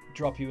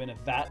drop you in a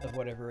vat of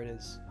whatever it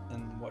is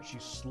and watch you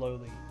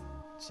slowly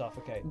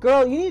suffocate.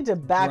 Girl, you need to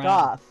back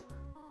off.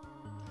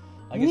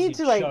 I You need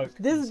to like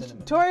this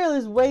tutorial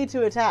is way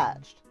too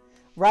attached,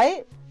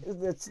 right?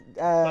 It's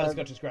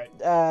butterscotch is great.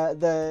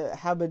 The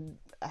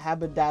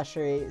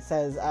haberdashery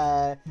says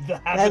I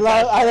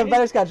love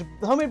butterscotch.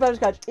 Homemade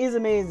butterscotch is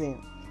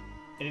amazing.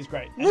 It is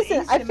great.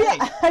 Listen, I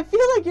feel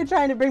like you're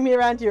trying to bring me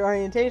around to your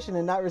orientation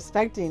and not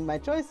respecting my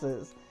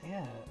choices.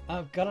 Yeah,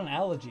 I've got an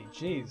allergy.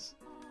 Jeez.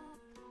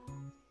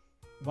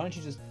 Why don't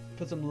you just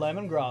put some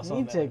lemongrass on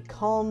You need to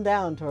calm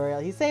down,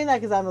 Toriel. He's saying that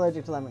because I'm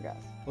allergic to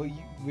lemongrass. Well,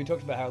 we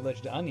talked about how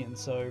allergic to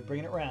onions, so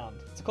bringing it round.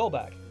 It's a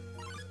callback.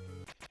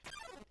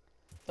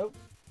 Oh.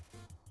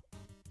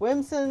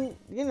 Whimsun,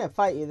 you're gonna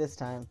fight you this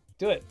time.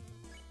 Do it.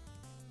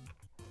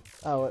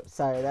 Oh,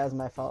 sorry, that was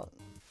my fault.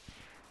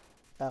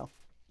 Oh.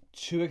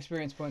 2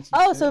 experience points.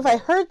 Oh, so if I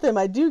hurt them,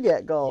 I do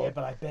get gold. Yeah,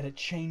 but I bet it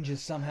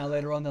changes somehow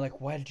later on. They're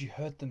like, why did you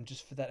hurt them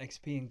just for that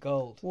XP and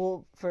gold?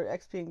 Well, for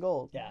XP and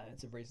gold. Yeah,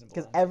 it's a reasonable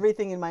Because answer.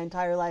 everything in my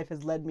entire life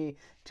has led me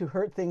to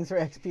hurt things for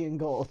XP and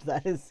gold.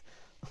 That is...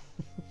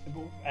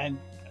 And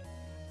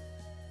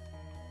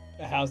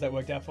how's that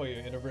worked out for you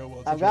in a real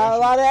world situation? I've got a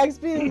lot of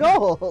XP and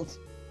gold.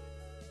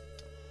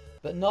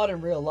 But not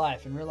in real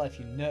life. In real life,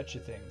 you nurture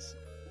things.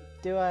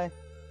 Do I?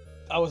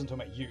 I wasn't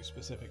talking about you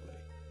specifically.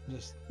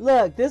 Just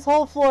Look, this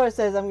whole floor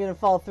says I'm going to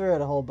fall through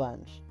it a whole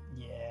bunch.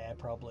 yeah,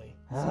 probably.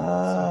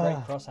 Some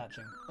great cross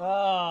hatching.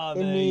 Ah,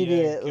 there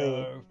Immediately. you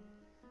go.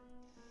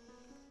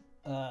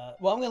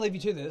 Well, I'm going to leave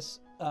you to this.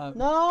 No,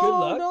 good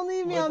luck don't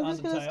leave me. with I'm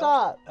just gonna Undertale.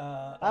 stop.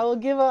 I will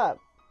give up.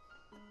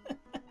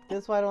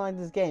 That's why I don't like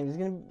this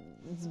game.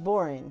 It's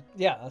boring.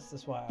 Yeah,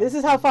 that's why. This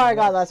is how far I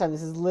got last time.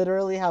 This is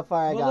literally how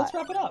far I Well, got. let's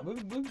wrap it up.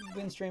 We've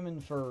been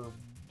streaming for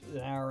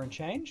an hour and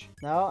change.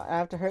 No, I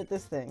have to hurt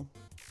this thing.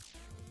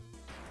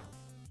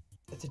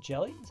 It's a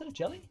jelly? Is that a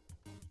jelly?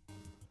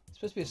 It's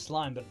supposed to be a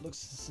slime, but it looks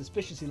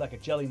suspiciously like a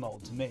jelly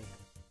mold to me.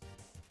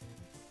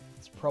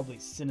 It's probably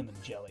cinnamon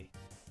jelly.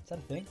 Is that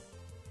a thing?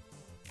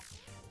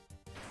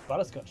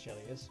 Butterscotch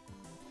jelly is.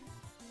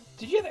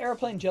 Did you have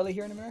airplane jelly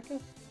here in America?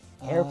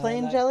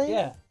 Airplane jelly?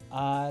 Yeah.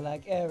 I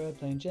like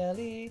aeroplane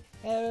jelly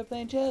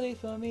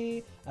for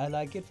me. I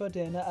like it for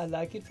dinner, I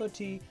like it for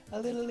tea. A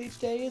little each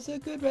day is a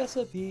good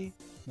recipe.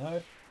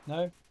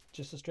 No,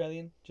 just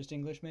Australian, just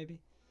English maybe.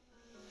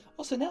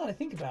 Also, now that I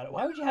think about it,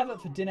 why would you have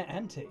it for dinner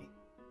and tea?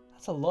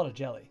 That's a lot of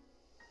jelly.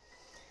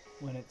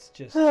 When it's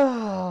just...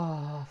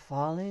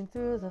 Falling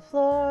through the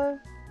floor.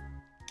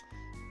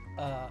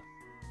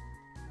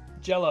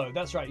 Jello,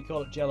 that's right, you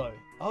call it Jello.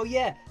 Oh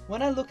yeah,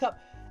 when I look up...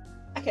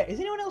 Okay, has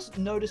anyone else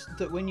noticed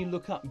that when you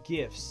look up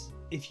GIFs,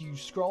 if you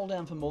scroll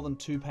down for more than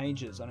 2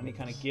 pages on any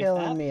kind of GIF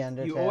app,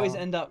 you always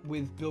end up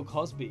with Bill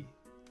Cosby,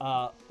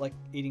 like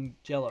eating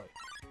Jello.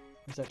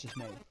 Is that just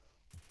me?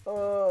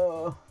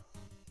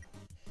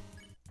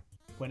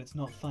 When it's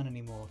not fun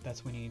anymore,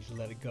 that's when you need to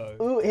let it go.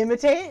 Ooh,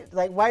 imitate?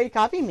 Like, why are you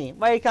copying me?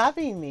 Why are you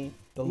copying me?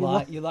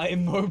 You like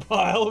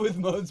immobile with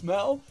Mode's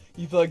Mel?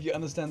 You feel like you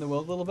understand the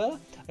world a little better?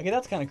 Okay,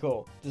 that's kind of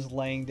cool. Just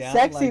laying down.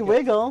 Sexy like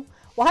wiggle?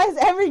 Why is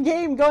every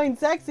game going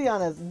sexy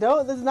on us?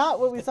 No, that's not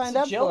what we signed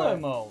up for. It's Jello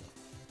mold.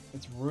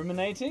 It's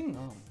ruminating?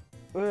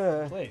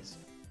 Oh, please.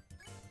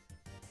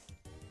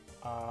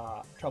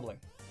 Troubling.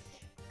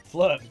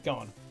 Flirt, go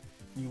on.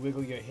 You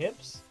wiggle your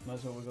hips.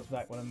 Most of it wiggles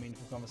back. What a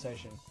meaningful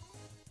conversation.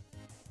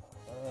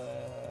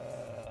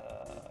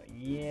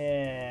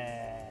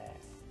 Yeah.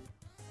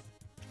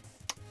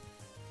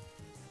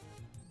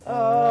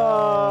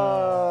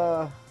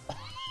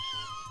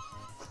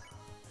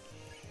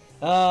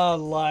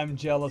 Lime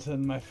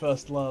gelatin, my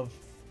first love.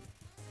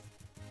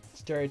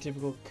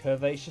 Stereotypical,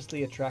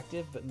 curvaceously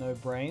attractive, but no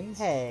brains.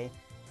 Hey.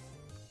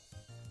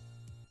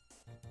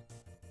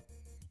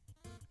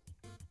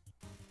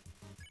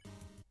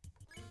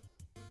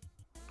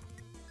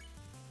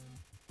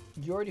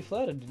 You already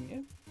flirted, didn't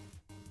you?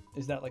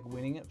 Is that like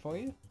winning it for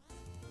you?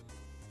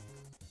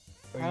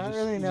 Or I don't just,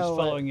 really you're know. Just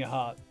following your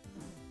heart.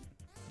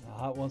 The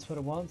heart wants what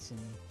it wants, and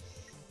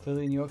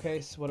clearly in your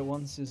case, what it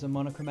wants is a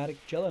monochromatic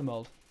Jello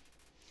mold.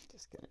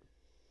 Just kidding.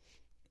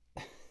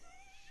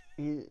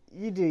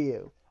 You do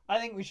you. I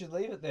think we should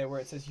leave it there where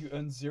it says you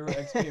earn 0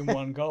 XP and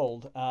 1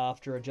 gold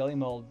after a jelly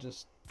mold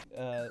just.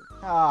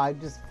 I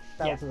just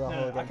fell to the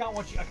hole again. I can't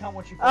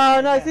watch you.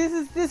 Oh no, this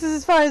is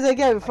as far as I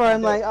get before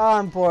I'm like, oh,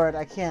 I'm bored.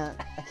 I can't.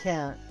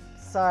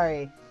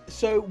 Sorry.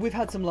 So we've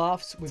had some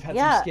laughs. We've had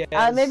some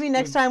scares. Maybe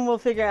next time we'll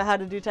figure out how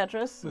to do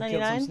Tetris 99. We've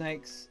killed some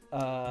snakes.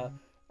 A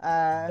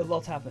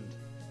lot's happened.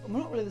 We're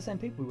not really the same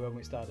people we were when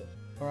we started,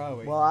 or are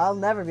we? Well, I'll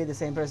never be the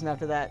same person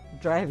after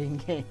that driving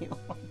game. Oh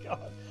my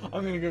god.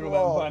 I'm gonna Google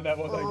that and find out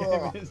what that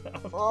game is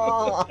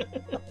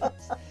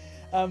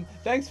afterwards.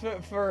 Thanks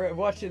for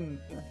watching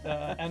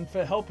and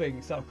for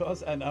helping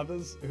Salcos and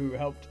others who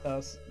helped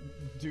us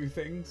do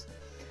things.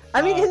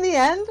 I mean, in the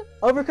end,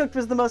 Overcooked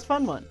was the most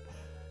fun one.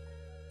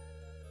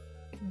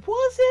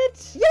 Was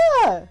it?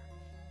 Yeah!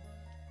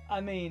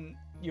 I mean,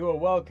 you were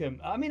welcome.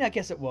 I mean, I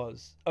guess it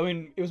was. I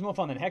mean, it was more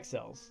fun than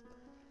Hexcells.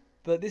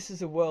 But this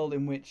is a world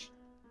in which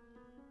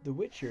The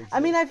Witcher exists. I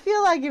mean, I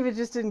feel like if it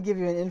just didn't give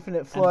you an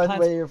infinite floor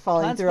where you're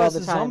falling through all the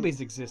time. Plants vs.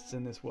 Zombies exists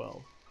in this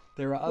world.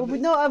 There are other... Well, but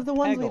no, of the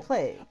ones we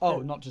played. Oh,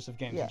 not just of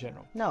games in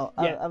general. No,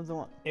 of the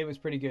one. It was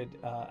pretty good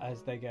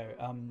as they go.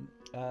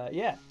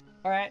 Yeah.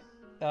 All right.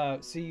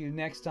 See you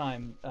next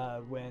time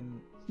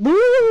when...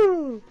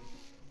 Woo!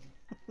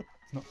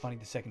 It's not funny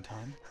the second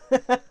time.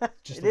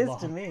 Just it is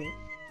to me.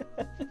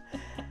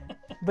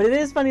 But it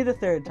is funny the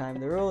third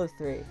time. The rule of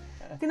 3.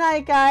 Good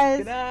night, guys.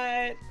 Good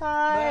night.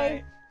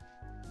 Bye. Bye.